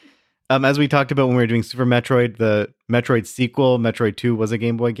 As we talked about when we were doing Super Metroid, the Metroid sequel, Metroid 2, was a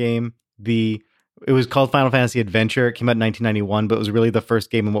Game Boy game. It was called Final Fantasy Adventure. It came out in 1991, but it was really the first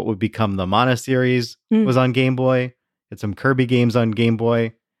game in what would become the Mana series. Was on Game Boy. Had some Kirby games on Game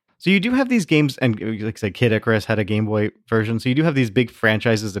Boy. So you do have these games, and like I said, Kid Icarus had a Game Boy version. So you do have these big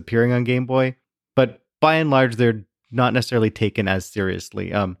franchises appearing on Game Boy, but by and large, they're not necessarily taken as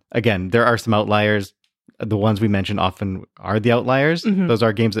seriously. Again, there are some outliers. The ones we mentioned often are the outliers. Those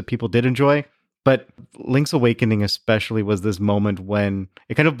are games that people did enjoy. But Link's Awakening especially was this moment when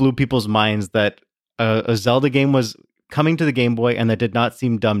it kind of blew people's minds that a Zelda game was coming to the Game Boy and that did not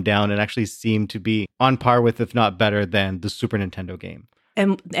seem dumbed down and actually seemed to be on par with, if not better than, the Super Nintendo game.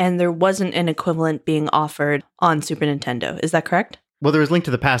 And there wasn't an equivalent being offered on Super Nintendo. Is that correct? Well, there was Link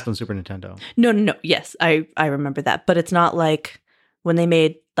to the Past on Super Nintendo. No. Yes, I remember that. But it's not like when they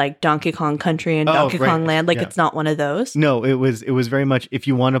made like Donkey Kong Country and Donkey Kong Land. It's not one of those. No, it was very much, if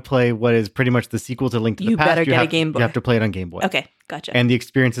you want to play what is pretty much the sequel to Link to the Past, better get a Game Boy. You have to play it on Game Boy. Okay, gotcha. And the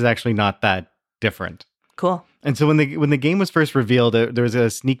experience is actually not that different. Cool. And so when the game was first revealed, there was a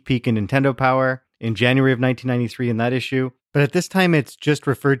sneak peek in Nintendo Power in January of 1993 in that issue. But at this time, it's just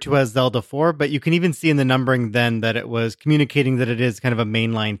referred to as Zelda 4, but you can even see in the numbering then that it was communicating that it is kind of a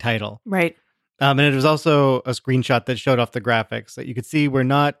mainline title. Right. And it was also a screenshot that showed off the graphics that you could see were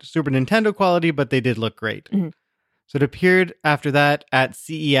not Super Nintendo quality, but they did look great. So it appeared after that at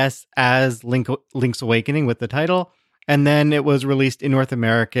CES as Link's Awakening with the title, and then it was released in North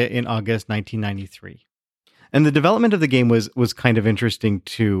America in August 1993. And the development of the game was kind of interesting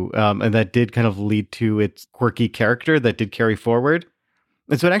too, and that did kind of lead to its quirky character that did carry forward.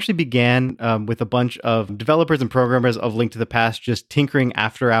 And so it actually began with a bunch of developers and programmers of Link to the Past just tinkering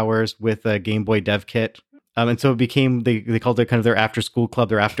after hours with a Game Boy dev kit. And so it became, they called it kind of their after school club,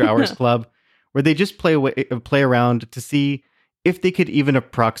 their after hours club, where they just play around to see if they could even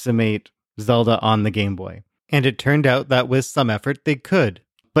approximate Zelda on the Game Boy. And it turned out that with some effort, they could.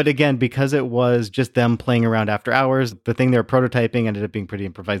 But again, because it was just them playing around after hours, the thing they were prototyping ended up being pretty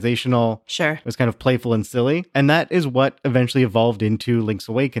improvisational. Sure. It was kind of playful and silly. And that is what eventually evolved into Link's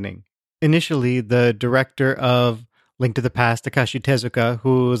Awakening. Initially, the director of Link to the Past, Takashi Tezuka,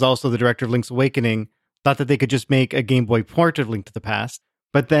 who was also the director of Link's Awakening, thought that they could just make a Game Boy port of Link to the Past.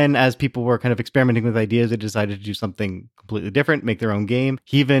 But then as people were kind of experimenting with ideas, they decided to do something completely different, make their own game.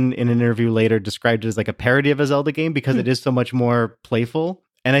 He even, in an interview later, described it as like a parody of a Zelda game because it is so much more playful.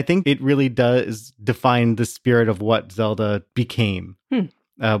 And I think it really does define the spirit of what Zelda became,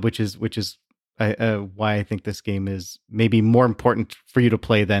 which is why I think this game is maybe more important for you to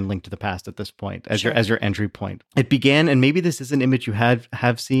play than Link to the Past at this point as your entry point. It began, and maybe this is an image you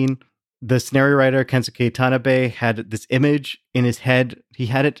have seen. The scenario writer Kensuke Tanabe had this image in his head. He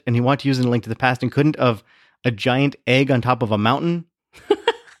had it, and he wanted to use it in Link to the Past, and couldn't, of a giant egg on top of a mountain.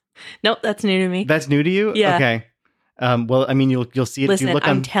 Nope, that's new to me. That's new to you? Yeah. Okay. Well, I mean, you'll see it. Listen, if you look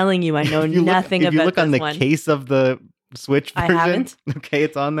I'm telling you, I know nothing about this one. If you look on the case of the Switch version, I haven't. Okay,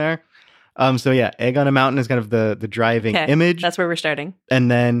 it's on there. So yeah, egg on a mountain is kind of the driving image. That's where we're starting. And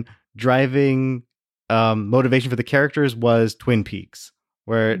then driving motivation for the characters was Twin Peaks,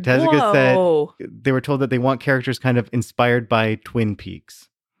 where Tezuka said they were told that they want characters kind of inspired by Twin Peaks.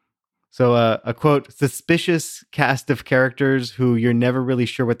 So a quote, suspicious cast of characters who you're never really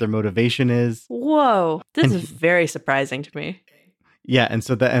sure what their motivation is. Whoa. This is very surprising to me. Yeah. And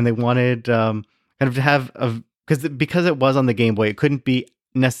so and they wanted kind of to have, because it was on the Game Boy, it couldn't be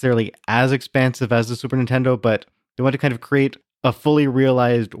necessarily as expansive as the Super Nintendo, but they wanted to kind of create a fully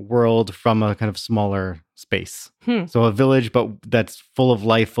realized world from a kind of smaller space. So a village, but that's full of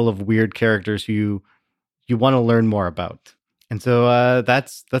life, full of weird characters who you want to learn more about. And so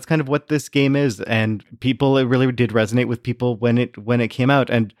that's kind of what this game is. And people, it really did resonate with people when it came out.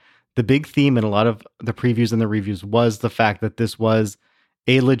 And the big theme in a lot of the previews and the reviews was the fact that this was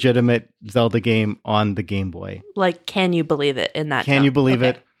a legitimate Zelda game on the Game Boy. Like, can you believe it in that? Can you believe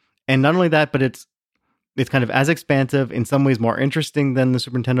it? And not only that, but it's kind of as expansive, in some ways more interesting than the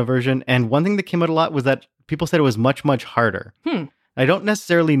Super Nintendo version. And one thing that came out a lot was that people said it was much, much harder. I don't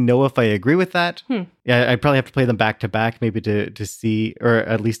necessarily know if I agree with that. Yeah, I'd probably have to play them back to back, maybe to see, or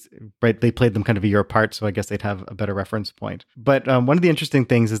at least, right, they played them kind of a year apart, so I guess they'd have a better reference point. But one of the interesting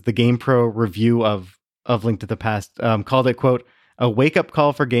things is the GamePro review of Link to the Past called it, quote, a wake-up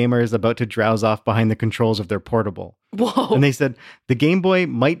call for gamers about to drowse off behind the controls of their portable. Whoa. And they said, the Game Boy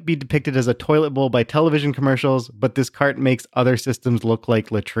might be depicted as a toilet bowl by television commercials, but this cart makes other systems look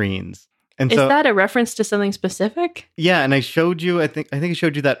like latrines. And is that a reference to something specific? Yeah, and I showed you, I think I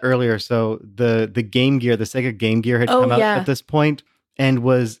showed you that earlier. So the Game Gear, the Sega Game Gear had come out at this point and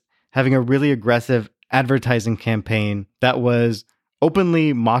was having a really aggressive advertising campaign that was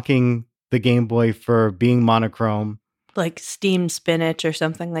openly mocking the Game Boy for being monochrome. Like steamed spinach or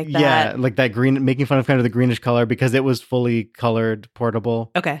something like that. Yeah, like that green, making fun of kind of the greenish color because it was fully colored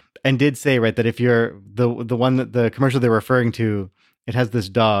portable. Okay. And did say, right, that if you're the one that the commercial they're referring to, it has this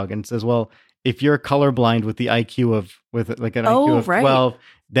dog and it says, well, if you're colorblind with the IQ of, IQ of 12,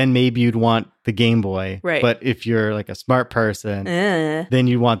 then maybe you'd want the Game Boy. Right. But if you're like a smart person, then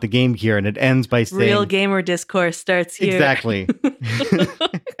you want the Game Gear. And it ends by saying... Real gamer discourse starts here. Exactly.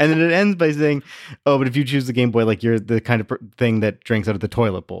 And then it ends by saying, oh, but if you choose the Game Boy, like you're the kind of thing that drinks out of the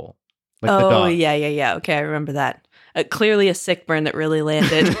toilet bowl. Like the dog. Yeah. Okay, I remember that. Clearly a sick burn that really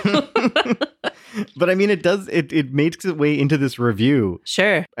landed. But I mean, it makes its way into this review.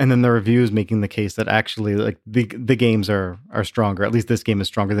 Sure. And then the review is making the case that actually like the games are stronger. At least this game is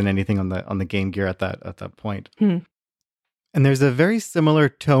stronger than anything on the Game Gear at that point. And there's a very similar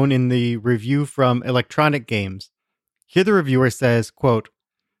tone in the review from Electronic Games. Here the reviewer says, quote,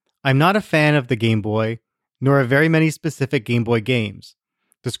 I'm not a fan of the Game Boy, nor of very many specific Game Boy games.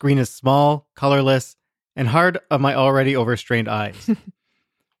 The screen is small, colorless, and hard on my already overstrained eyes.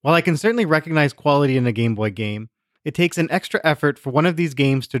 While I can certainly recognize quality in a Game Boy game, it takes an extra effort for one of these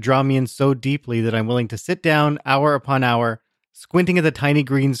games to draw me in so deeply that I'm willing to sit down hour upon hour, squinting at the tiny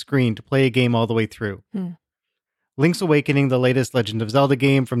green screen to play a game all the way through. Link's Awakening, the latest Legend of Zelda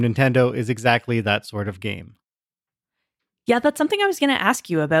game from Nintendo, is exactly that sort of game. Yeah, that's something I was going to ask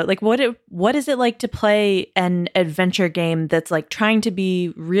you about. Like, what is it like to play an adventure game that's like trying to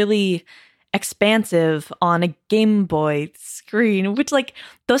be really expansive on a Game Boy screen, which like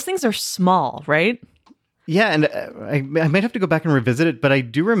those things are small, right? Yeah, and I might have to go back and revisit it, but I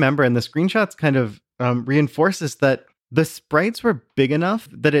do remember, and the screenshots kind of reinforce this, that the sprites were big enough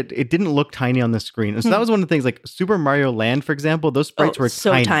that it didn't look tiny on the screen. And so that was one of the things, like Super Mario Land, for example, those sprites were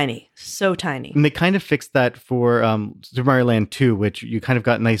so tiny. So tiny. And they kind of fixed that for Super Mario Land 2, which you kind of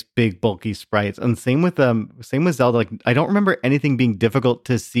got nice, big, bulky sprites. And same with Zelda. Like, I don't remember anything being difficult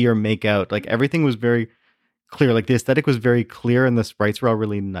to see or make out. Like, everything was very clear. Like, the aesthetic was very clear, and the sprites were all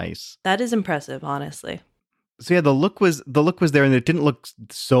really nice. That is impressive, honestly. So yeah, the look was there, and it didn't look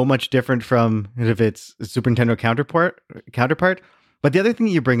so much different from its Super Nintendo counterpart. But the other thing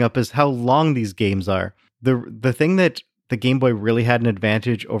that you bring up is how long these games are. The thing that the Game Boy really had an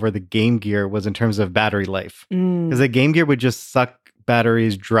advantage over the Game Gear was in terms of battery life, because the Game Gear would just suck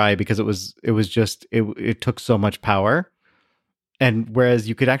batteries dry because it took so much power, and whereas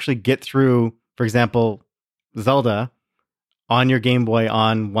you could actually get through, for example, Zelda on your Game Boy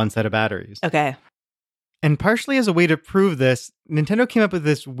on one set of batteries. Okay. And partially as a way to prove this, Nintendo came up with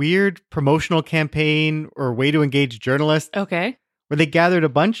this weird promotional campaign or way to engage journalists. Okay. Where they gathered a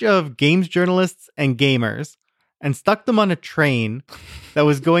bunch of games journalists and gamers and stuck them on a train that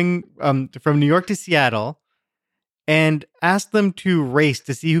was going from New York to Seattle and asked them to race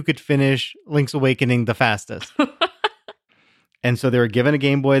to see who could finish Link's Awakening the fastest. And so they were given a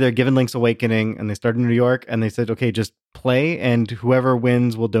Game Boy, they're given Link's Awakening, and they started in New York, and they said, okay, just play, and whoever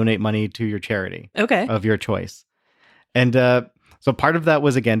wins will donate money to your charity of your choice. And so part of that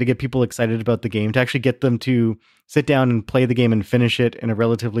was, again, to get people excited about the game, to actually get them to sit down and play the game and finish it in a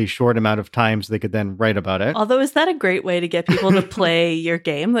relatively short amount of time so they could then write about it. Although, is that a great way to get people to play your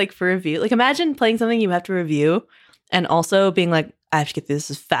game, like for review? Like, imagine playing something you have to review and also being like, I have to get through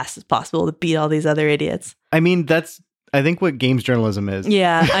this as fast as possible to beat all these other idiots. I mean, I think what games journalism is.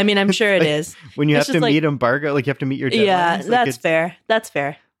 Yeah, I mean, I'm sure it is. When you have to meet embargo, like you have to meet your deadlines. Yeah, that's fair. That's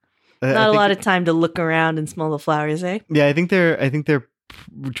fair. Not a lot of time to look around and smell the flowers, eh? Yeah, I think they're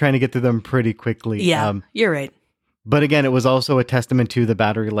trying to get through them pretty quickly. Yeah, you're right. But again, it was also a testament to the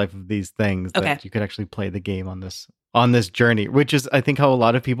battery life of these things that you could actually play the game on this journey, which is, I think, how a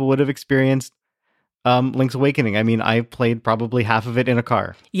lot of people would have experienced Link's Awakening. I mean, I played probably half of it in a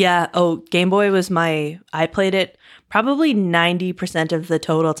car. Yeah. Oh, Game Boy was I played it probably 90% of the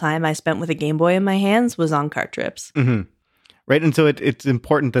total time I spent with a Game Boy in my hands was on car trips. Mm-hmm. Right. And so it's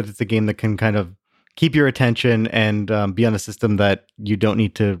important that it's a game that can kind of keep your attention and be on a system that you don't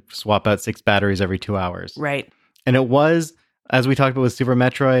need to swap out 6 batteries every 2 hours. Right. And it was, as we talked about with Super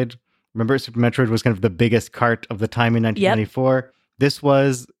Metroid, remember Super Metroid was kind of the biggest cart of the time in 1994. Yep. This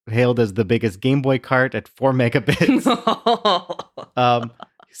was hailed as the biggest Game Boy cart at 4 megabits.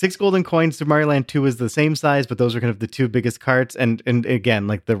 6 golden coins. Super Mario Land 2 was the same size, but those are kind of the 2 biggest carts. And again,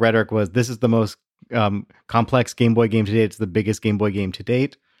 like the rhetoric was, this is the most complex Game Boy game to date. It's the biggest Game Boy game to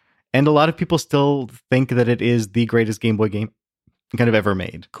date. And a lot of people still think that it is the greatest Game Boy game kind of ever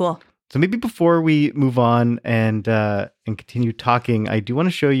made. Cool. So maybe before we move on and continue talking, I do want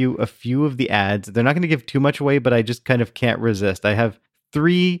to show you a few of the ads. They're not going to give too much away, but I just kind of can't resist. I have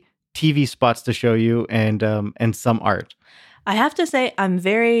 3 TV spots to show you and some art. I have to say, I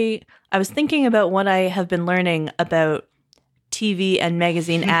was thinking about what I have been learning about TV and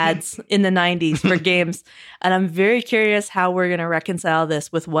magazine ads in the 90s for games, and I'm very curious how we're going to reconcile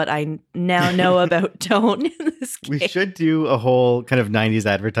this with what I now know about tone in this game. We should do a whole kind of 90s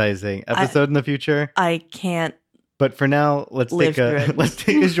advertising episode in the future. I can't. But for now, let's take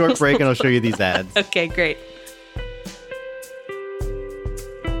a short break and I'll show you these ads. Okay, great.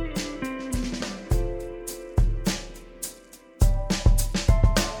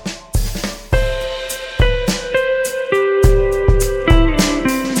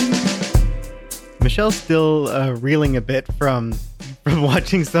 Michelle's still reeling a bit from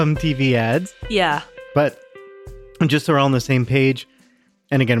watching some TV ads. Yeah. But just so we're all on the same page,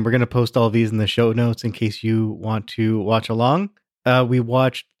 and again, we're going to post all of these in the show notes in case you want to watch along. We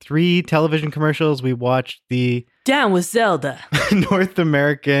watched 3 television commercials. We watched the Down with Zelda North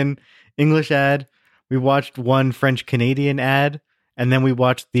American English ad. We watched 1 French-Canadian ad. And then we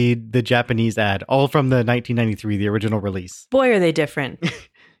watched the Japanese ad, all from the 1993, the original release. Boy, are they different.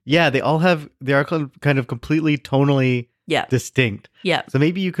 Yeah, they are kind of completely tonally distinct. Yeah. So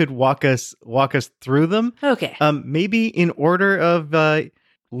maybe you could walk us through them. Okay. Maybe in order of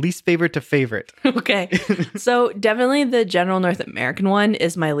least favorite to favorite. Okay. So definitely the general North American one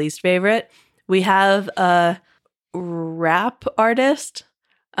is my least favorite. We have a rap artist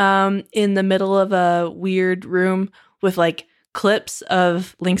in the middle of a weird room with like clips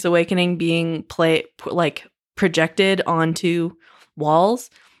of Link's Awakening being projected onto walls.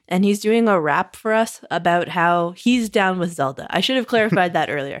 and he's doing a rap for us about how he's down with Zelda. I should have clarified that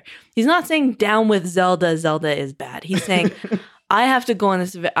earlier. He's not saying down with Zelda, Zelda is bad. He's saying, I have to go on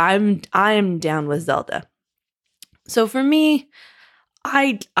this, I am down with Zelda. So for me,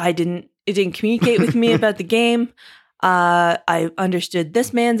 it didn't communicate with me about the game. I understood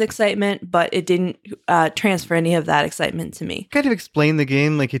this man's excitement, but it didn't transfer any of that excitement to me. Kind of explain the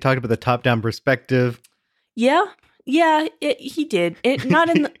game, like he talked about the top-down perspective. Yeah, he did.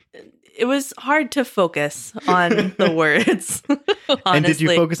 It was hard to focus on the words. Honestly. And did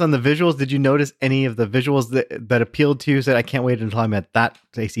you focus on the visuals? Did you notice any of the visuals that appealed to you? Said, I can't wait until I'm at that.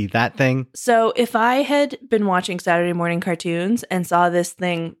 I see that thing. So if I had been watching Saturday morning cartoons and saw this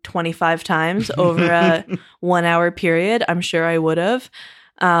thing 25 times over a 1 hour period, I'm sure I would have.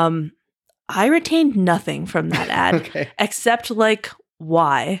 I retained nothing from that ad except like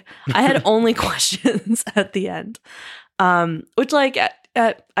why. I had only questions at the end, which like.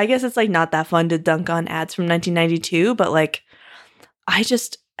 I guess it's like not that fun to dunk on ads from 1992, but like, I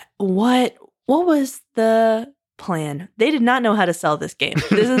just, what was the plan? They did not know how to sell this game.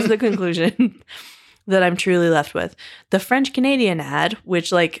 This is the conclusion that I'm truly left with. The French Canadian ad,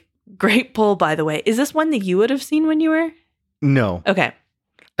 which like, great pull, by the way. Is this one that you would have seen when you were? No. Okay.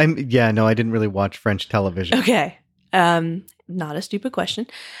 I didn't really watch French television. Okay. Not a stupid question.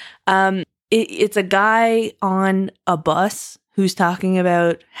 It's a guy on a bus who's talking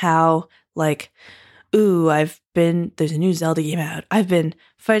about how, like, there's a new Zelda game out. I've been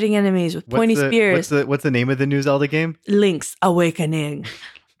fighting enemies with pointy spears. What's the name of the new Zelda game? Link's Awakening.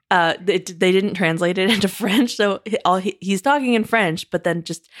 They didn't translate it into French, so he's talking in French, but then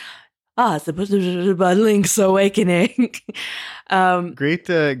just, it's about Link's Awakening. Great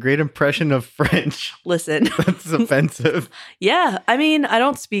impression of French. Listen. That's offensive. Yeah, I mean, I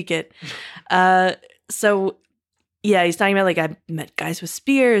don't speak it. So... yeah, he's talking about, like, I met guys with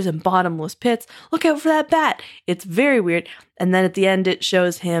spears and bottomless pits. Look out for that bat. It's very weird. And then at the end, it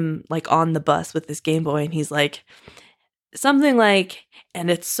shows him, like, on the bus with this Game Boy. And he's like, something like,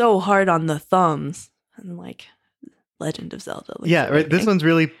 and it's so hard on the thumbs. And, like, Legend of Zelda. Yeah, right. This one's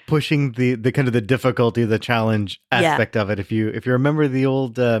really pushing the kind of the difficulty, the challenge aspect of it. If you remember the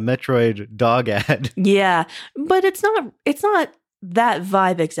old Metroid dog ad. Yeah, but it's not that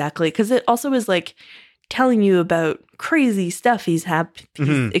vibe exactly. Because it also is, like, telling you about crazy stuff he's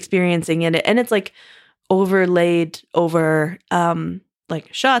experiencing in it, and it's like overlaid over like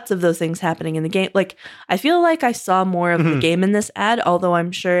shots of those things happening in the game. Like, I feel like I saw more of the game in this ad, although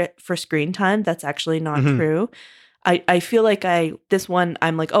I'm sure for screen time that's actually not true. I feel like this one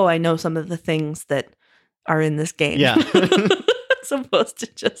I'm like, I know some of the things that are in this game. Yeah. As opposed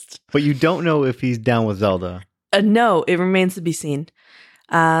to just. But you don't know if he's down with Zelda. No, it remains to be seen.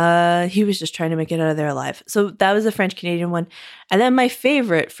 He was just trying to make it out of there alive. So that was the French Canadian one. And then my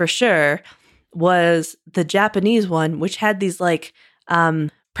favorite for sure was the Japanese one, which had these like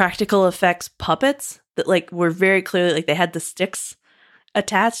practical effects puppets that like were very clearly like they had the sticks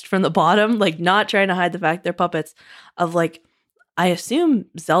attached from the bottom, like not trying to hide the fact they're puppets of like, I assume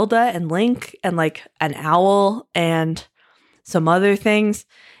Zelda and Link and like an owl and some other things.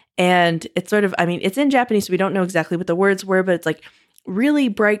 And it's sort of, I mean, it's in Japanese, so we don't know exactly what the words were, but it's like really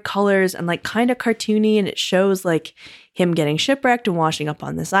bright colors and like kind of cartoony, and it shows like him getting shipwrecked and washing up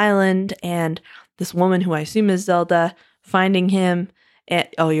on this island, and this woman who I assume is Zelda finding him. And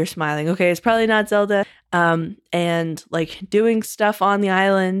you're smiling. Okay, it's probably not Zelda. And like doing stuff on the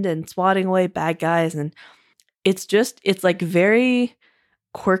island and swatting away bad guys, and it's like very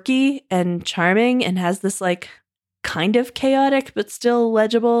quirky and charming, and has this like kind of chaotic but still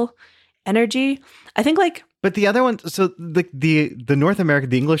legible energy. I think like. But the other one, so the North America,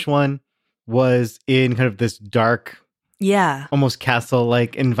 the English one was in kind of this dark, almost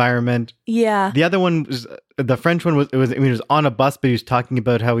castle-like environment. Yeah. The other one was, the French one it was on a bus, but he was talking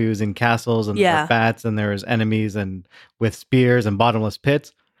about how he was in castles and there were bats and there was enemies and with spears and bottomless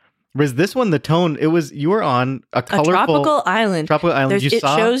pits. Whereas this one, the tone, you were on a colorful tropical island. It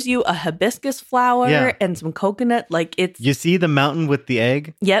shows you a hibiscus flower and some coconut. Like you see the mountain with the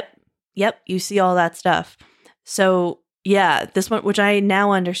egg. Yep. You see all that stuff. So yeah, this one, which I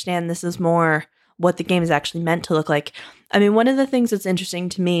now understand, this is more what the game is actually meant to look like. I mean, one of the things that's interesting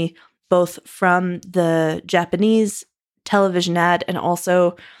to me, both from the Japanese television ad and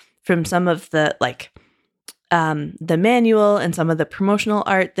also from some of the like the manual and some of the promotional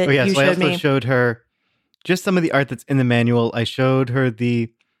art that you showed me. I also showed her just some of the art that's in the manual. I showed her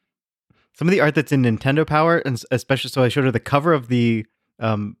some of the art that's in Nintendo Power, and especially so I showed her the cover of the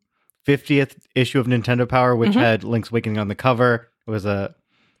 50th issue of Nintendo Power, which had Link's Awakening on the cover. It was a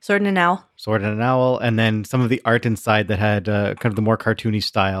Sword and an Owl. Sword and an Owl, and then some of the art inside that had kind of the more cartoony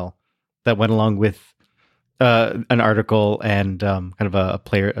style that went along with an article and kind of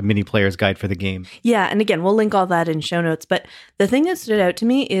a mini player's guide for the game. Yeah, and again, we'll link all that in show notes. But the thing that stood out to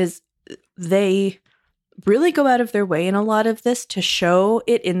me is they really go out of their way in a lot of this to show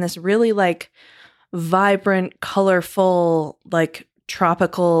it in this really like vibrant, colorful, like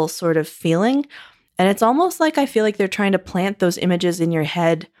tropical sort of feeling. And it's almost like I feel like they're trying to plant those images in your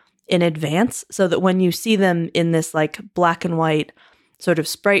head in advance so that when you see them in this like black and white sort of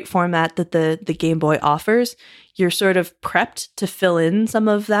sprite format that the Game Boy offers, you're sort of prepped to fill in some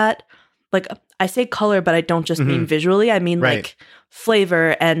of that. Like I say color, but I don't just mean visually. I mean like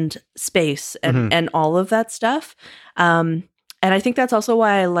flavor and space and all of that stuff. And I think that's also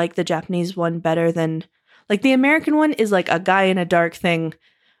why I like the Japanese one better than like the American one is like a guy in a dark thing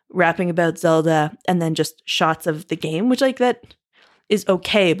rapping about Zelda and then just shots of the game, which like that is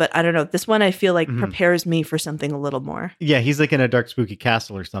okay. But I don't know. This one I feel like prepares me for something a little more. Yeah, he's like in a dark spooky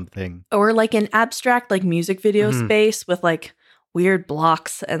castle or something. Or like an abstract like music video space with like weird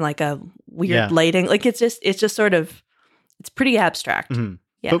blocks and like a weird lighting. Like it's just sort of, it's pretty abstract.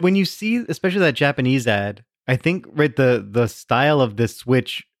 Yeah. But when you see, especially that Japanese ad, I think the style of this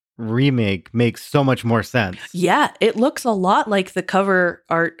Switch remake makes so much more sense. Yeah, it looks a lot like the cover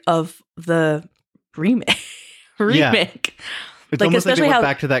art of the remake. Yeah. It's like, almost like they especially went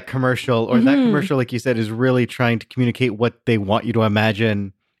back to that commercial, or that commercial, like you said, is really trying to communicate what they want you to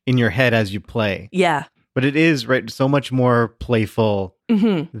imagine in your head as you play. Yeah. But it is, right, so much more playful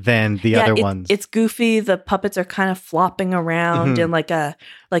than the other ones. It's goofy. The puppets are kind of flopping around in like a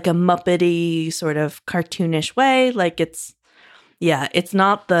Muppety sort of cartoonish way. Like it's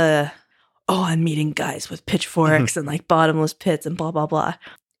not the, I'm meeting guys with pitchforks and like bottomless pits and blah, blah, blah.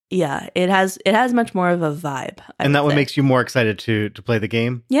 Yeah, it has much more of a vibe. And that one makes you more excited to play the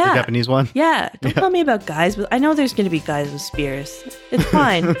game? Yeah. The Japanese one? Yeah. Don't tell me about guys with, I know there's going to be guys with spears. It's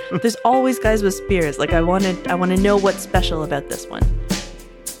fine. There's always guys with spears. Like I want to know what's special about this one.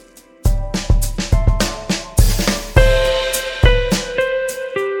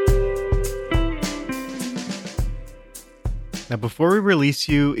 Now, before we release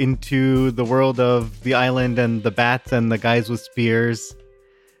you into the world of the island and the bats and the guys with spears,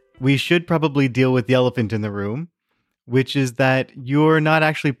 we should probably deal with the elephant in the room, which is that you're not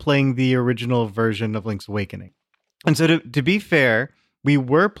actually playing the original version of Link's Awakening. And so to be fair, we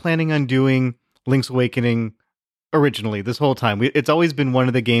were planning on doing Link's Awakening originally this whole time. It's always been one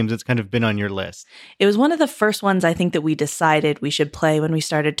of the games that's kind of been on your list. It was one of the first ones I think that we decided we should play when we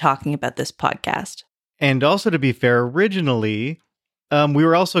started talking about this podcast. And also to be fair, originally, we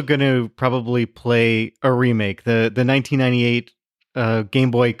were also going to probably play a remake, the 1998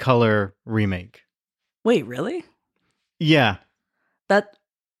 Game Boy Color remake. Wait, really? Yeah. That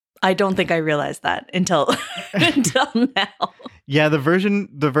I don't think I realized that until now. Yeah, the version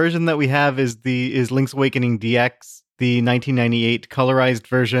that we have is Link's Awakening DX, the 1998 colorized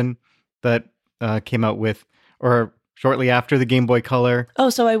version that came out with or shortly after the Game Boy Color. Oh,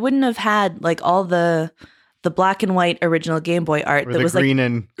 so I wouldn't have had like all the black and white original Game Boy art or that the was green like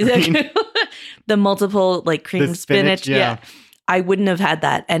and green. the multiple like cream The spinach. spinach, yeah. I wouldn't have had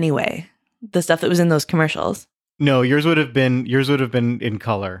that anyway. The stuff that was in those commercials. No, yours would have been in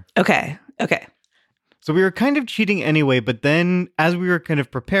color. Okay. So we were kind of cheating anyway, but then as we were kind of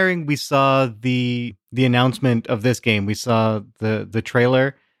preparing, we saw the announcement of this game. We saw the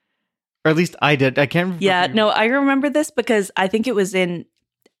trailer, or at least I did. I can't remember. Yeah, no, I remember this because I think it was it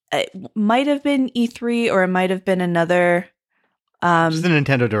might have been E3 or it might have been another. Just a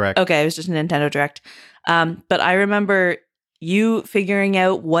Nintendo Direct. Okay, it was just a Nintendo Direct. But I remember you figuring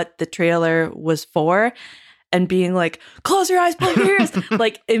out what the trailer was for and being like, close your eyes, plug your ears.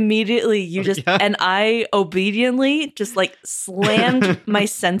 Like immediately you just, and I obediently just like slammed my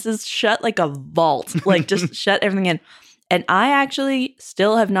senses shut like a vault, like just shut everything in. And I actually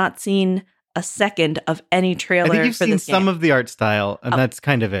still have not seen a second of any trailer I think you've for seen this game. some of the art style, and that's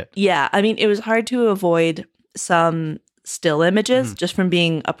kind of it. Yeah, I mean, it was hard to avoid some still images just from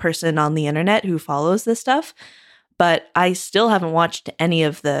being a person on the internet who follows this stuff. But I still haven't watched any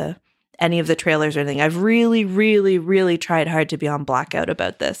of the trailers or anything. I've really, really, really tried hard to be on blackout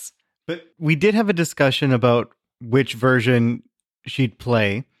about this. But we did have a discussion about which version she'd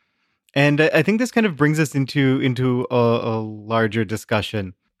play. And I think this kind of brings us into a larger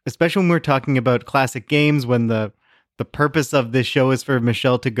discussion, especially when we're talking about classic games, when the purpose of this show is for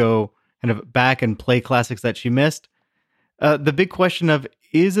Michelle to go kind of back and play classics that she missed. The big question of,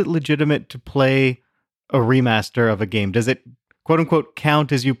 is it legitimate to play a remaster of a game? Does it, quote unquote,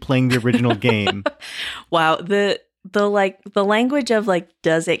 count as you playing the original game? Wow. the language of like,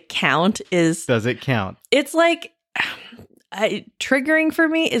 does it count is, Does it count? it's like, triggering for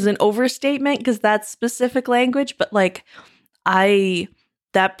me is an overstatement because that's specific language, but like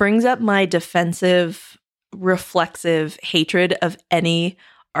that brings up my defensive, reflexive hatred of any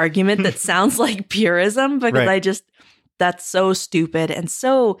argument that sounds like purism because Right. that's so stupid and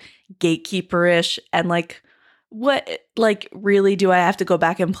so gatekeeperish and like what like really do I have to go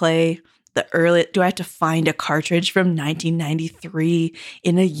back and play do I have to find a cartridge from 1993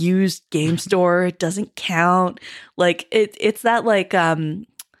 in a used game store? It doesn't count. Like it's that like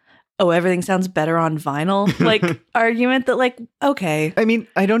oh, everything sounds better on vinyl like argument that like, okay. I mean,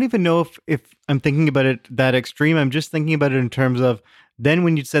 I don't even know if I'm thinking about it that extreme. I'm just thinking about it in terms of then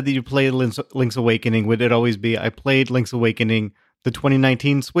when you said that you played Link's Awakening, would it always be I played Link's Awakening, the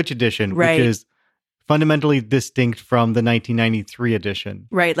 2019 Switch edition, Right. which is fundamentally distinct from the 1993 edition.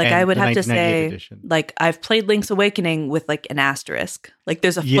 Right. Like and I would the have to 1998 say, edition. like, I've played Link's Awakening with like an asterisk. Like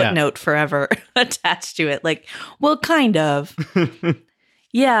there's a Yeah. footnote forever attached to it. Like, well, kind of.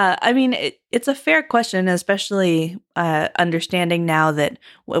 Yeah. I mean, it's a fair question, especially understanding now that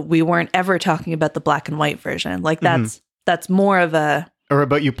we weren't ever talking about the black and white version. Like that's more of a. Or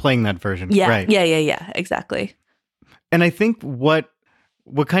about you playing that version. Yeah. Right. Yeah. Exactly. And I think what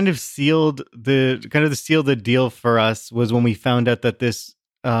kind of sealed the deal for us was when we found out that this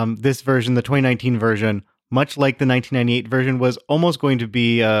version, the 2019 version, much like the 1998 version, was almost going to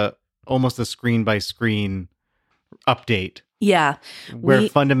be almost a screen by screen update. Yeah. Where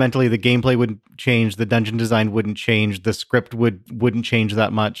fundamentally the gameplay wouldn't change, the dungeon design wouldn't change, the script wouldn't change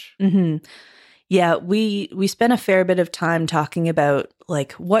that much. Mm-hmm. Yeah, we spent a fair bit of time talking about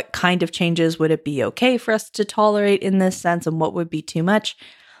like what kind of changes would it be okay for us to tolerate in this sense and what would be too much.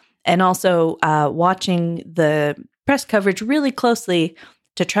 And also watching the press coverage really closely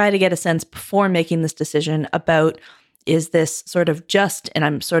to try to get a sense before making this decision about is this sort of just, and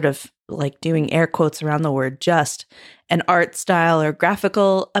I'm sort of like doing air quotes around the word just, an art style or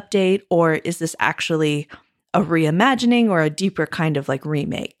graphical update, or is this actually a reimagining or a deeper kind of like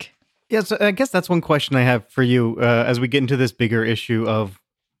remake? Yeah, so I guess that's one question I have for you as we get into this bigger issue of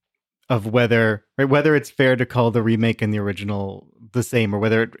whether it's fair to call the remake and the original the same, or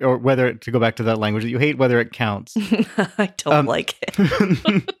whether to go back to that language that you hate, whether it counts. I don't like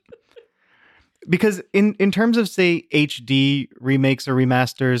it. Because in terms of say HD remakes or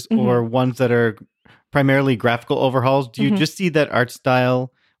remasters or ones that are primarily graphical overhauls, do you just see that art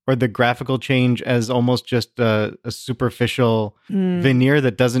style or the graphical change as almost just a superficial veneer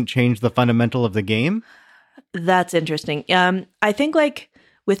that doesn't change the fundamental of the game? That's interesting. I think like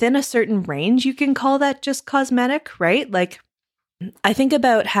within a certain range, you can call that just cosmetic, right? Like I think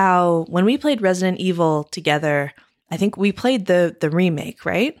about how when we played Resident Evil together, I think we played the remake,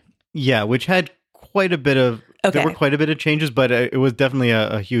 right? Yeah, which had quite a bit of there were quite a bit of changes, but it was definitely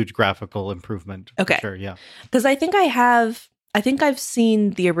a huge graphical improvement. Okay, sure, yeah. Because I think I've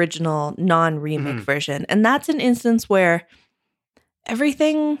seen the original non-remake version, and that's an instance where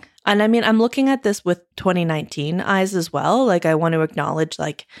everything, and I mean, I'm looking at this with 2019 eyes as well. Like, I want to acknowledge,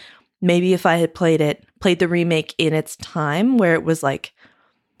 like, maybe if I had played the remake in its time, where it was like,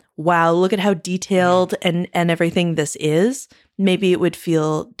 wow, look at how detailed and everything this is, maybe it would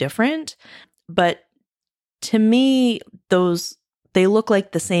feel different. But to me, they look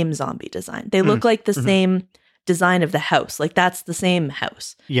like the same zombie design. They look like the same design of the house. Like that's the same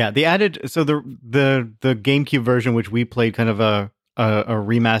house. Yeah, they added the GameCube version, which we played, kind of a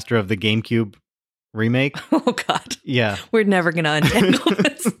remaster of the GameCube remake. Oh God. Yeah. We're never gonna untangle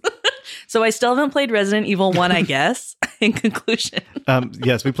this. So I still haven't played Resident Evil 1, I guess, in conclusion.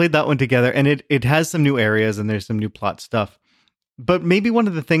 Yes, we played that one together, and it has some new areas and there's some new plot stuff. But maybe one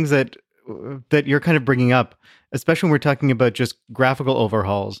of the things that you're kind of bringing up, especially when we're talking about just graphical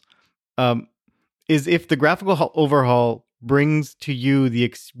overhauls, is if the graphical overhaul brings to you the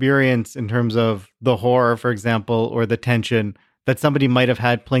experience in terms of the horror, for example, or the tension that somebody might have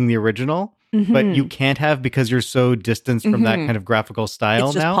had playing the original, but you can't have because you're so distanced from that kind of graphical style.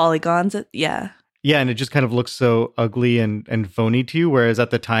 It's just now. Polygons. Yeah. Yeah, and it just kind of looks so ugly and phony to you, whereas at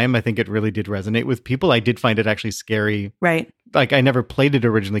the time, I think it really did resonate with people. I did find it actually scary. Right. Like, I never played it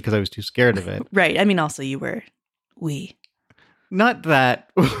originally because I was too scared of it. Right. I mean, also, you were Not that.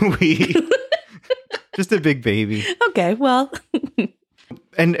 Just a big baby. Okay, well.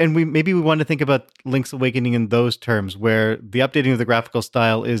 And we want to think about Link's Awakening in those terms, where the updating of the graphical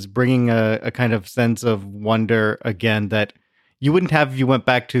style is bringing a kind of sense of wonder again that you wouldn't have if you went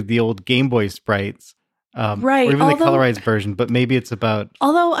back to the old Game Boy sprites. Right. Or even the colorized version, but maybe it's about...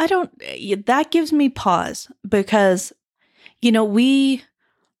 Although that gives me pause because,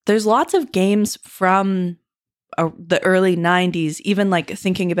 there's lots of games from the early 90s, even like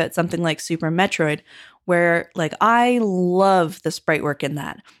thinking about something like Super Metroid, where like I love the sprite work in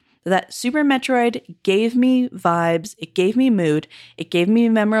that. That Super Metroid gave me vibes, it gave me mood, it gave me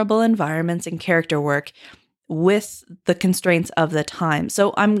memorable environments and character work with the constraints of the time.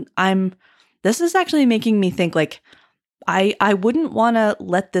 So I'm this is actually making me think like I wouldn't want to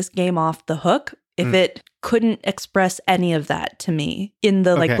let this game off the hook if it couldn't express any of that to me in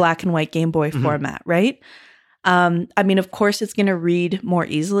the like black and white Game Boy format, right? I mean, of course, it's going to read more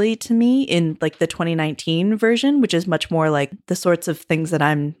easily to me in like the 2019 version, which is much more like the sorts of things that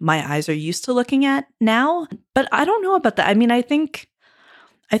my eyes are used to looking at now. But I don't know about that. I mean, I think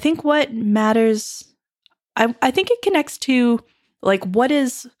what matters, I think it connects to like what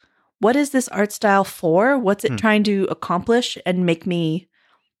is this art style for? What's it trying to accomplish and make me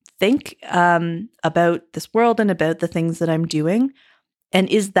think about this world and about the things that I'm doing? And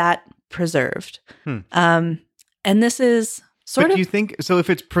is that preserved? And this is sort of. Do you think so? If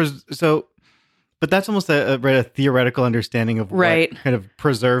it's but that's almost a theoretical understanding of what kind of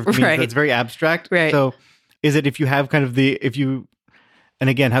preserved means. Right. That's very abstract. Right. So, is it if you have kind of and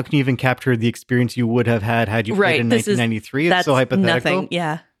again, how can you even capture the experience you would have had you played in 1993? It's so hypothetical. Nothing.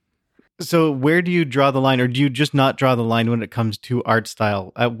 Yeah. So, where do you draw the line, or do you just not draw the line when it comes to art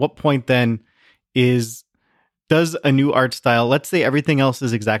style? At what point then does a new art style, let's say everything else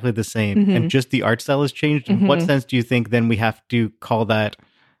is exactly the same and just the art style has changed, in what sense do you think then we have to call that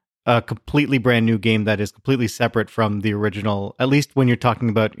a completely brand new game that is completely separate from the original, at least when you're talking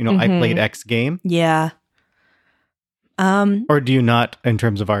about, I played X game? Yeah. Or do you not in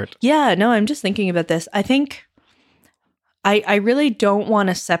terms of art? Yeah, no, I'm just thinking about this. I think I really don't want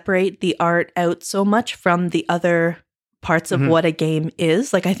to separate the art out so much from the other parts of what a game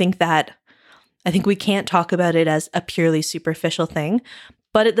is. Like, I think we can't talk about it as a purely superficial thing.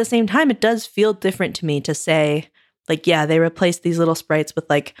 But at the same time, it does feel different to me to say, like, yeah, they replaced these little sprites with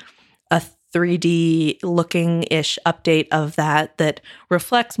like a 3D looking-ish update of that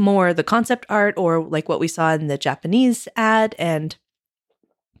reflects more the concept art or like what we saw in the Japanese ad. And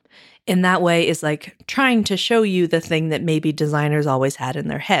in that way is like trying to show you the thing that maybe designers always had in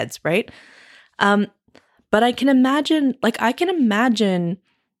their heads, right? But I can imagine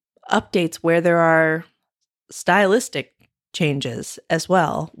updates where there are stylistic changes as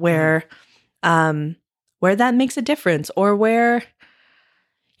well, where that makes a difference, or where,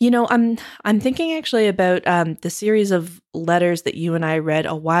 I'm thinking actually about the series of letters that you and I read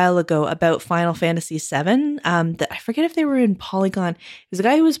a while ago about Final Fantasy VII. That I forget if they were in Polygon. It was a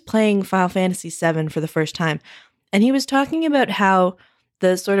guy who was playing Final Fantasy VII for the first time, and he was talking about how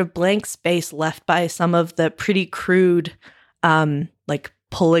the sort of blank space left by some of the pretty crude, like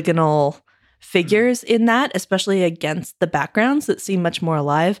polygonal figures in that, especially against the backgrounds that seem much more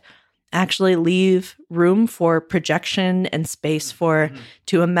alive, actually leave room for projection and space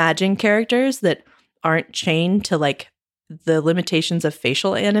to imagine characters that aren't chained to like the limitations of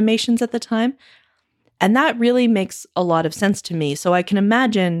facial animations at the time. And that really makes a lot of sense to me. So I can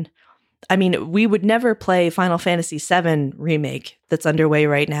imagine, I mean, we would never play Final Fantasy VII Remake that's underway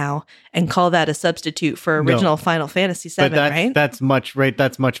right now and call that a substitute for original Final Fantasy VII, right? That's much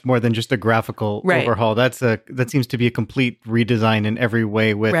more than just a graphical overhaul. That seems to be a complete redesign in every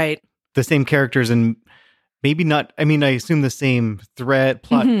way with the same characters and maybe not, I mean, I assume the same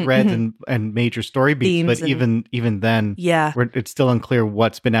plot threads and major story beats, but even then, it's still unclear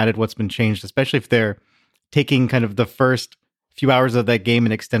what's been added, what's been changed, especially if they're taking kind of the first few hours of that game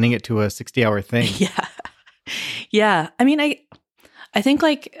and extending it to a 60-hour thing. Yeah. I mean, I think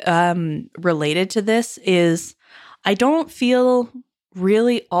like related to this is I don't feel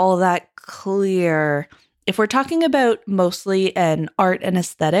really all that clear if we're talking about mostly an art and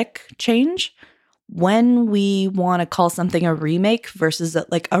aesthetic change, when we want to call something a remake versus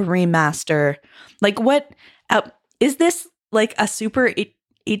like a remaster. Like what is this, like a super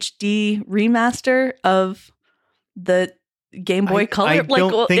HD remaster of the Game Boy Color? I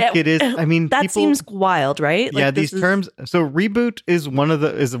don't think it is. I mean, that seems wild, right? Yeah, like these terms. So reboot is one of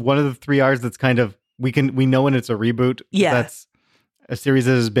the three R's that's kind of we know when it's a reboot. Yeah, that's a series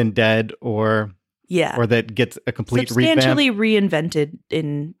that has been dead or that gets a complete substantially revamp. Reinvented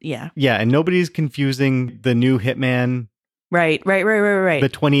in and nobody's confusing the new Hitman. Right. The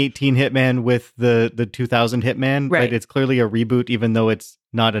 2018 Hitman with the 2000 Hitman. Right. It's clearly a reboot, even though it's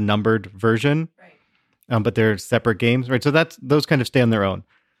not a numbered version. Right. But they're separate games, right? So those kind of stay on their own.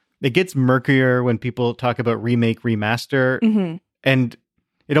 It gets murkier when people talk about remake, remaster, and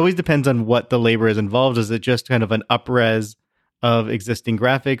it always depends on what the labor is involved. Is it just kind of an up-res of existing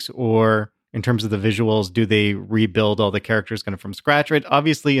graphics, or in terms of the visuals, do they rebuild all the characters kind of from scratch? Right.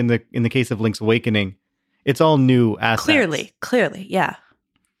 Obviously, in the case of Link's Awakening, it's all new assets. Clearly, yeah.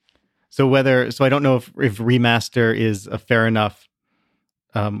 So I don't know if remaster is a fair enough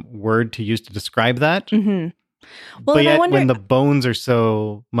word to use to describe that. Mm-hmm. Well, but yet, when the bones are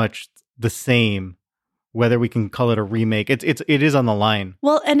so much the same, whether we can call it a remake, it is on the line.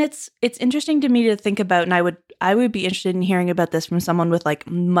 Well, and it's interesting to me to think about, and I would be interested in hearing about this from someone with like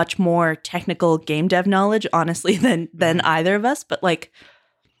much more technical game dev knowledge, honestly, than either of us. But like,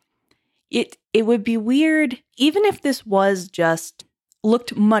 it would be weird even if this was just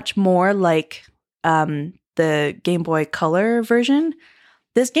looked much more like the Game Boy Color version.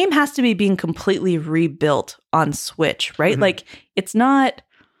 This game has to be being completely rebuilt on Switch, right? Mm-hmm. Like, it's not.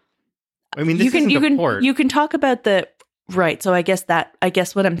 I mean, this isn't a port. You can talk about the right. So I guess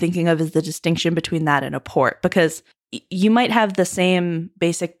what I'm thinking of is the distinction between that and a port, because you might have the same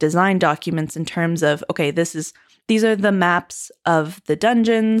basic design documents in terms of, okay, these are the maps of the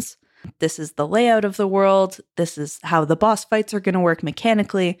dungeons. This is the layout of the world. This is how the boss fights are going to work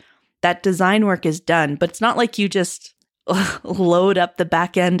mechanically. That design work is done, but it's not like you just load up the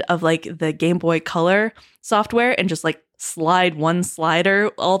back end of like the Game Boy Color software and just like slide one slider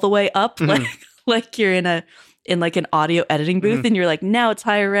all the way up, mm-hmm. like you're in like an audio editing booth, mm-hmm. and you're like, now it's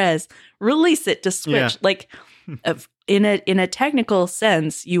high res, release it to Switch. Yeah. Like in a technical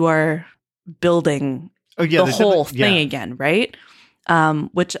sense, you are building the whole thing again, right?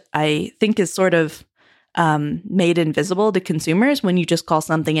 Which I think is sort of made invisible to consumers when you just call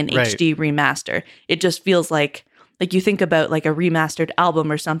something an HD remaster. It just feels like you think about like a remastered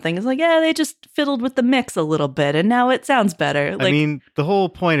album or something. It's like, yeah, they just fiddled with the mix a little bit and now it sounds better. Like, I mean, the whole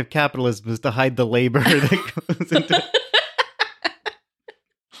point of capitalism is to hide the labor that goes into it.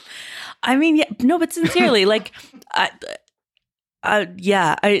 I mean, yeah, no, but sincerely, like,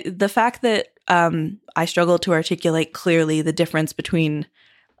 the fact that I struggle to articulate clearly the difference between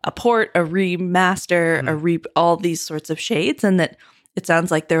a port, a remaster, mm-hmm. All these sorts of shades, and that it sounds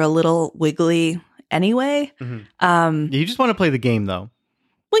like they're a little wiggly anyway. Mm-hmm. You just want to play the game, though.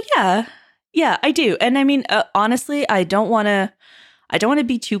 Well, yeah, I do, and I mean, honestly, I don't want to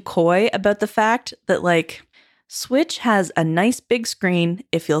be too coy about the fact that like Switch has a nice big screen.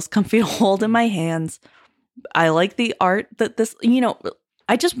 It feels comfy to hold in my hands. I like the art that this,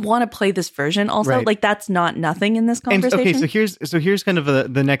 I just want to play this version also. Right. Like, that's not nothing in this conversation. And, okay, so here's kind of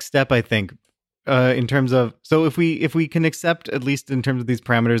the next step, I think, in terms of, so if we can accept, at least in terms of these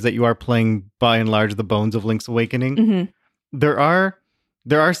parameters, that you are playing by and large the bones of Link's Awakening, mm-hmm. there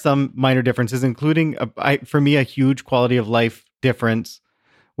are some minor differences, including for me a huge quality of life difference,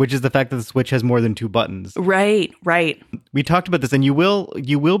 which is the fact that the Switch has more than 2 buttons. Right. We talked about this, and you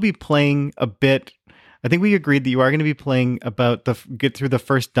will be playing a bit. I think we agreed that you are going to be playing about get through the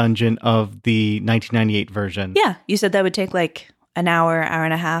first dungeon of the 1998 version. Yeah, you said that would take like an hour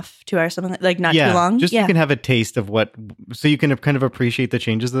and a half, 2 hours, something like not too long. Just so you can have a taste of so you can kind of appreciate the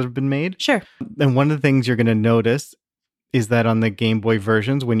changes that have been made. Sure. And one of the things you're going to notice is that on the Game Boy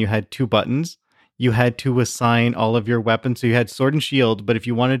versions, when you had 2 buttons, you had to assign all of your weapons. So you had sword and shield, but if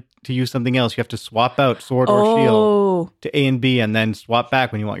you wanted to use something else, you have to swap out sword or shield to A and B and then swap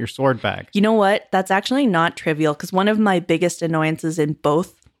back when you want your sword back. You know what? That's actually not trivial, because one of my biggest annoyances in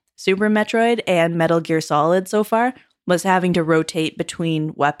both Super Metroid and Metal Gear Solid so far was having to rotate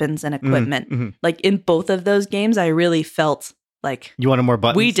between weapons and equipment. Mm-hmm. Like in both of those games, I really felt like... You wanted more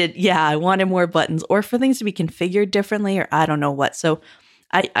buttons? I wanted more buttons, or for things to be configured differently, or I don't know what. So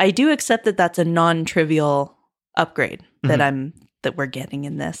I do accept that that's a non-trivial upgrade that we're getting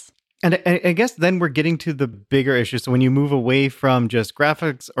in this. And I guess then we're getting to the bigger issue. So when you move away from just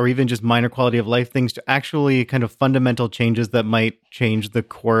graphics or even just minor quality of life things to actually kind of fundamental changes that might change the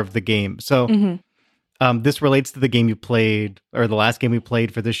core of the game. So this relates to the game you played, or the last game we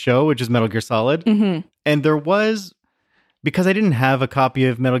played for this show, which is Metal Gear Solid. Mm-hmm. And there was, because I didn't have a copy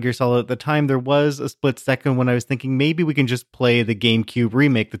of Metal Gear Solid at the time, there was a split second when I was thinking maybe we can just play the GameCube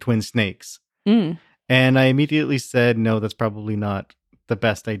remake, The Twin Snakes. Mm. And I immediately said, no, that's probably not the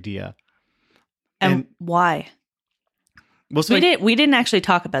best idea. And why? Well, so we didn't actually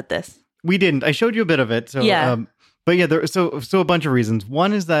talk about this. We didn't. I showed you a bit of it. So yeah. But yeah, so a bunch of reasons.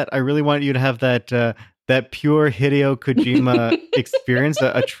 One is that I really want you to have that pure Hideo Kojima experience,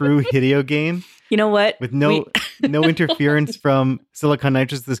 a true Hideo game. You know what? With no interference from Silicon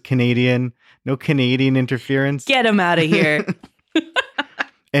Nitrous, this Canadian, no Canadian interference. Get him out of here.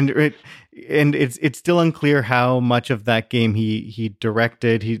 And it's still unclear how much of that game he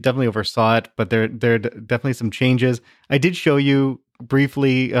directed. He definitely oversaw it, but there are definitely some changes. I did show you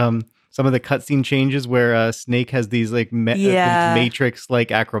briefly some of the cutscene changes where Snake has these like Matrix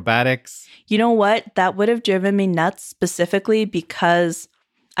like acrobatics. You know what? That would have driven me nuts, specifically because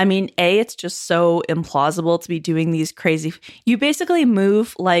I mean, it's just so implausible to be doing these crazy. You basically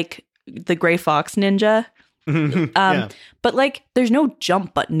move like the Gray Fox Ninja. Yeah. But like, there's no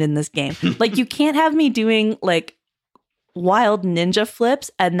jump button in this game. Like, you can't have me doing like wild ninja flips,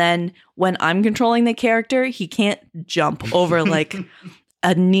 and then when I'm controlling the character, he can't jump over like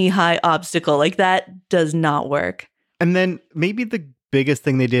a knee-high obstacle. Like, that does not work. And then maybe the biggest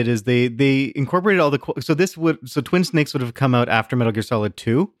thing they did is they incorporated all the so Twin Snakes would have come out after Metal Gear Solid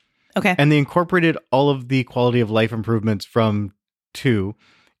 2, Okay. and they incorporated all of the quality of life improvements from 2,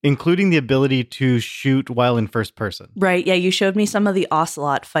 including the ability to shoot while in first person. Right. Yeah. You showed me some of the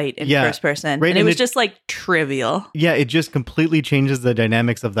Ocelot fight in Yeah, first person. right, And it and was it- just like trivial. Yeah, it just completely changes the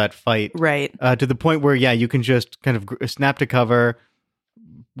dynamics of that fight. Right. To the point where, yeah, you can just kind of snap to cover,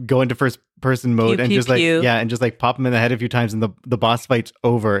 go into first person mode, Pew, and pew, just like pew. and just like pop him in the head a few times, and the boss fight's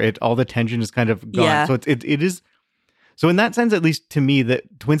over. All the tension is kind of gone. Yeah. So it is. So in that sense, at least to me,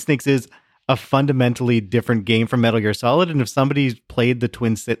 that Twin Snakes is a fundamentally different game from Metal Gear Solid. And if somebody's played the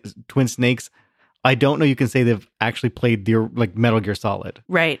Twin Snakes, I don't know you can say they've actually played the like Metal Gear Solid.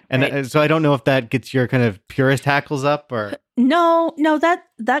 Right. And right. so I don't know if that gets your kind of purist hackles up or. No,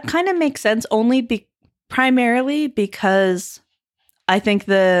 that kind of makes sense only primarily because I think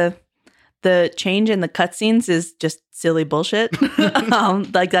the change in the cutscenes is just silly bullshit.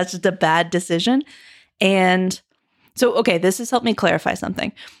 Like, that's just a bad decision. And so, okay, this has helped me clarify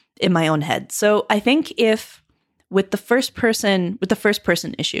something in my own head. So I think if with the first person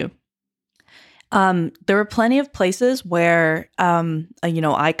issue, there were plenty of places where,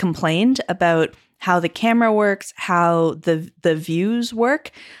 I complained about how the camera works, how the views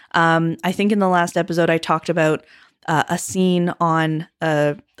work. I think in the last episode, I talked about a scene on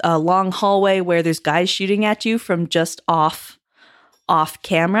a long hallway where there's guys shooting at you from just off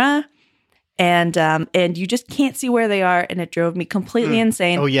camera. And you just can't see where they are, and it drove me completely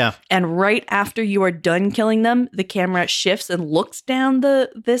insane. Oh yeah. And right after you are done killing them, the camera shifts and looks down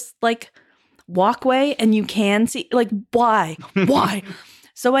this like walkway, and you can see, like, why?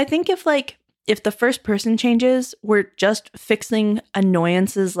 So I think if the first person changes were just fixing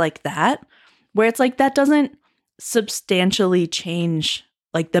annoyances like that, where it's like that doesn't substantially change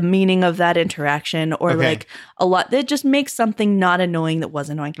like the meaning of that interaction or Okay. like a lot, that just makes something not annoying that was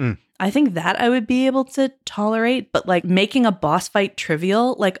annoying. I think that I would be able to tolerate, but like making a boss fight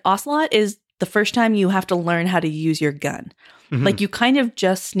trivial, like Ocelot is the first time you have to learn how to use your gun. Mhm. Like, you kind of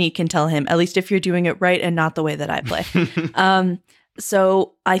just sneak and tell him, at least if you're doing it right and not the way that I play.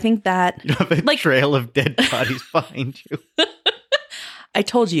 So I think that You have a like- trail of dead bodies behind you. I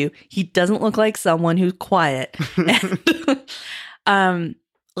told you, he doesn't look like someone who's quiet. And,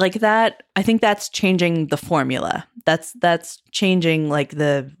 like that, I think that's changing the formula. That's changing like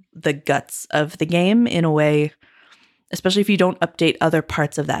the guts of the game in a way, especially if you don't update other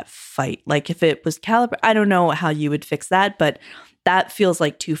parts of that fight. Like if it was Caliber, I don't know how you would fix that, but that feels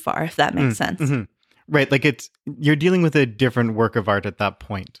like too far, if that makes sense. Mhm. Right, like you're dealing with a different work of art at that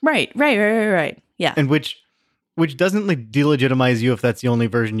point. Right. Yeah. And which doesn't like delegitimize you if that's the only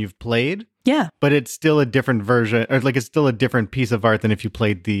version you've played, Yeah. but it's still a different version, or like it's still a different piece of art than if you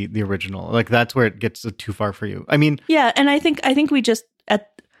played the original. Like that's where it gets too far for you. I mean, Yeah, and I think we just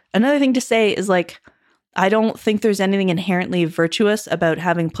another thing to say is like, I don't think there's anything inherently virtuous about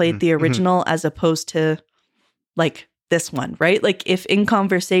having played the original as opposed to like this one, right? Like if in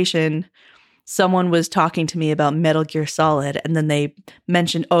conversation someone was talking to me about Metal Gear Solid and then they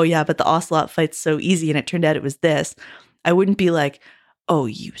mentioned, oh yeah, but the Ocelot fight's so easy and it turned out it was this, I wouldn't be like, oh,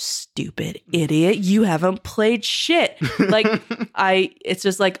 you stupid idiot, you haven't played shit. Like it's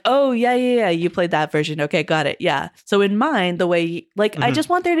just like, oh yeah, you played that version. Okay, got it. Yeah. So in mine, the way, like, I just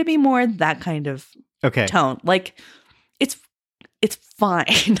want there to be more that kind of okay. tone. Like it's fine.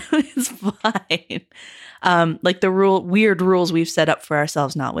 It's fine. Like the weird rules we've set up for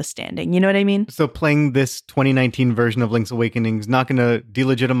ourselves notwithstanding. You know what I mean? So playing this 2019 version of Link's Awakening is not going to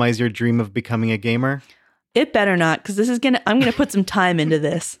delegitimize your dream of becoming a gamer? It better not, because I'm gonna put some time into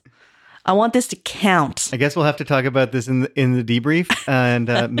this. I want this to count. I guess we'll have to talk about this in the debrief,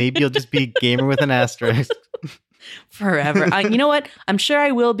 and maybe you'll just be gamer with an asterisk. Forever. You know what? I'm sure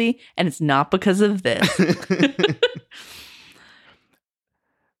I will be, and it's not because of this.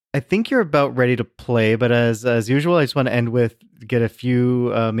 I think you're about ready to play, but as usual, I just want to end with get a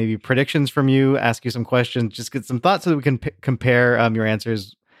few maybe predictions from you, ask you some questions, just get some thoughts so that we can compare your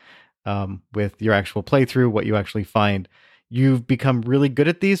answers with your actual playthrough, what you actually find. You've become really good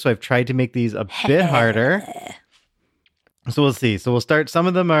at these, so I've tried to make these a bit harder. So we'll see. So we'll start. Some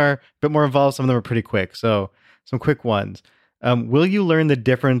of them are a bit more involved. Some of them are pretty quick. So some quick ones. Will you learn the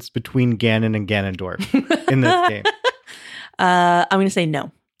difference between Ganon and Ganondorf in this game? I'm going to say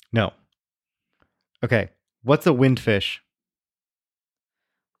no. No. Okay. What's a windfish?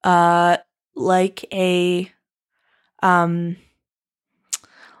 Like a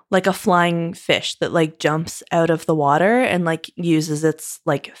flying fish that like jumps out of the water and like uses its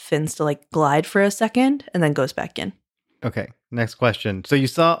like fins to like glide for a second and then goes back in. Okay. Next question. So you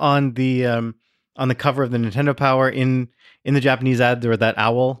saw on the cover of the Nintendo Power in the Japanese ad there that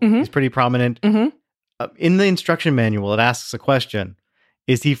owl. Mhm. He's pretty prominent. In the instruction manual, it asks a question: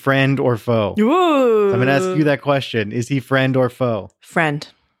 is he friend or foe? Ooh. So I'm going to ask you that question: is he friend or foe? Friend.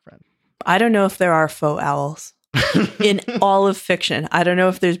 Friend. I don't know if there are faux owls in all of fiction. I don't know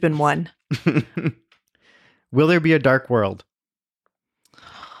if there's been one. Will there be a dark world?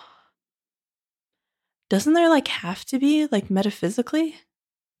 Doesn't there like have to be like metaphysically?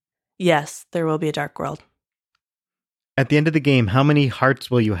 Yes, there will be a dark world. At the end of the game, how many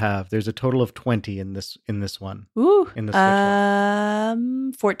hearts will you have? There's a total of 20 in this one. Ooh. In the Switch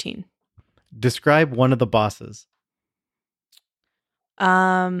one. 14. Describe one of the bosses.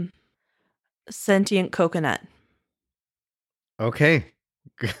 Sentient coconut. Okay.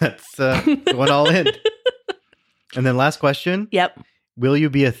 That's going all in. And then last question. Yep. Will you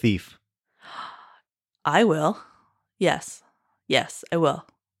be a thief? I will. Yes. Yes, I will.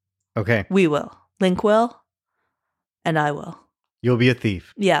 Okay. We will. Link will. And I will. You'll be a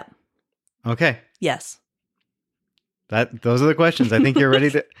thief. Yeah. Okay. Yes. Those are the questions. I think you're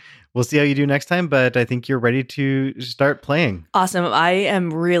ready to... We'll see how you do next time, but I think you're ready to start playing. Awesome. I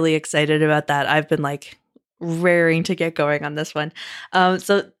am really excited about that. I've been like raring to get going on this one.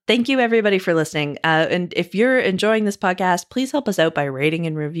 So thank you everybody for listening. And if you're enjoying this podcast, please help us out by rating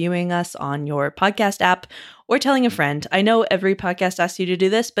and reviewing us on your podcast app or telling a friend. I know every podcast asks you to do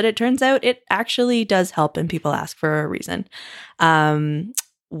this, but it turns out it actually does help and people ask for a reason.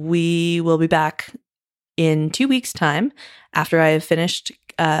 We will be back in 2 weeks' time after I have finished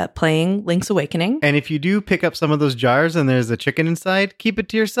playing Link's Awakening. And if you do pick up some of those jars and there's a chicken inside, keep it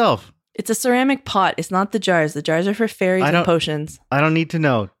to yourself. It's a ceramic pot. It's not the jars. The jars are for fairies and potions. I don't need to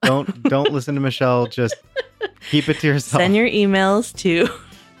know. Don't listen to Michelle. Just keep it to yourself. Send your emails to...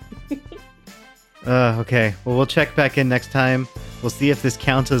 Okay. Well, we'll check back in next time. We'll see if this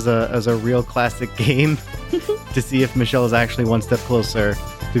counts as a real classic game to see if Michelle is actually one step closer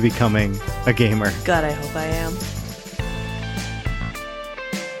to becoming a gamer. God, I hope I am.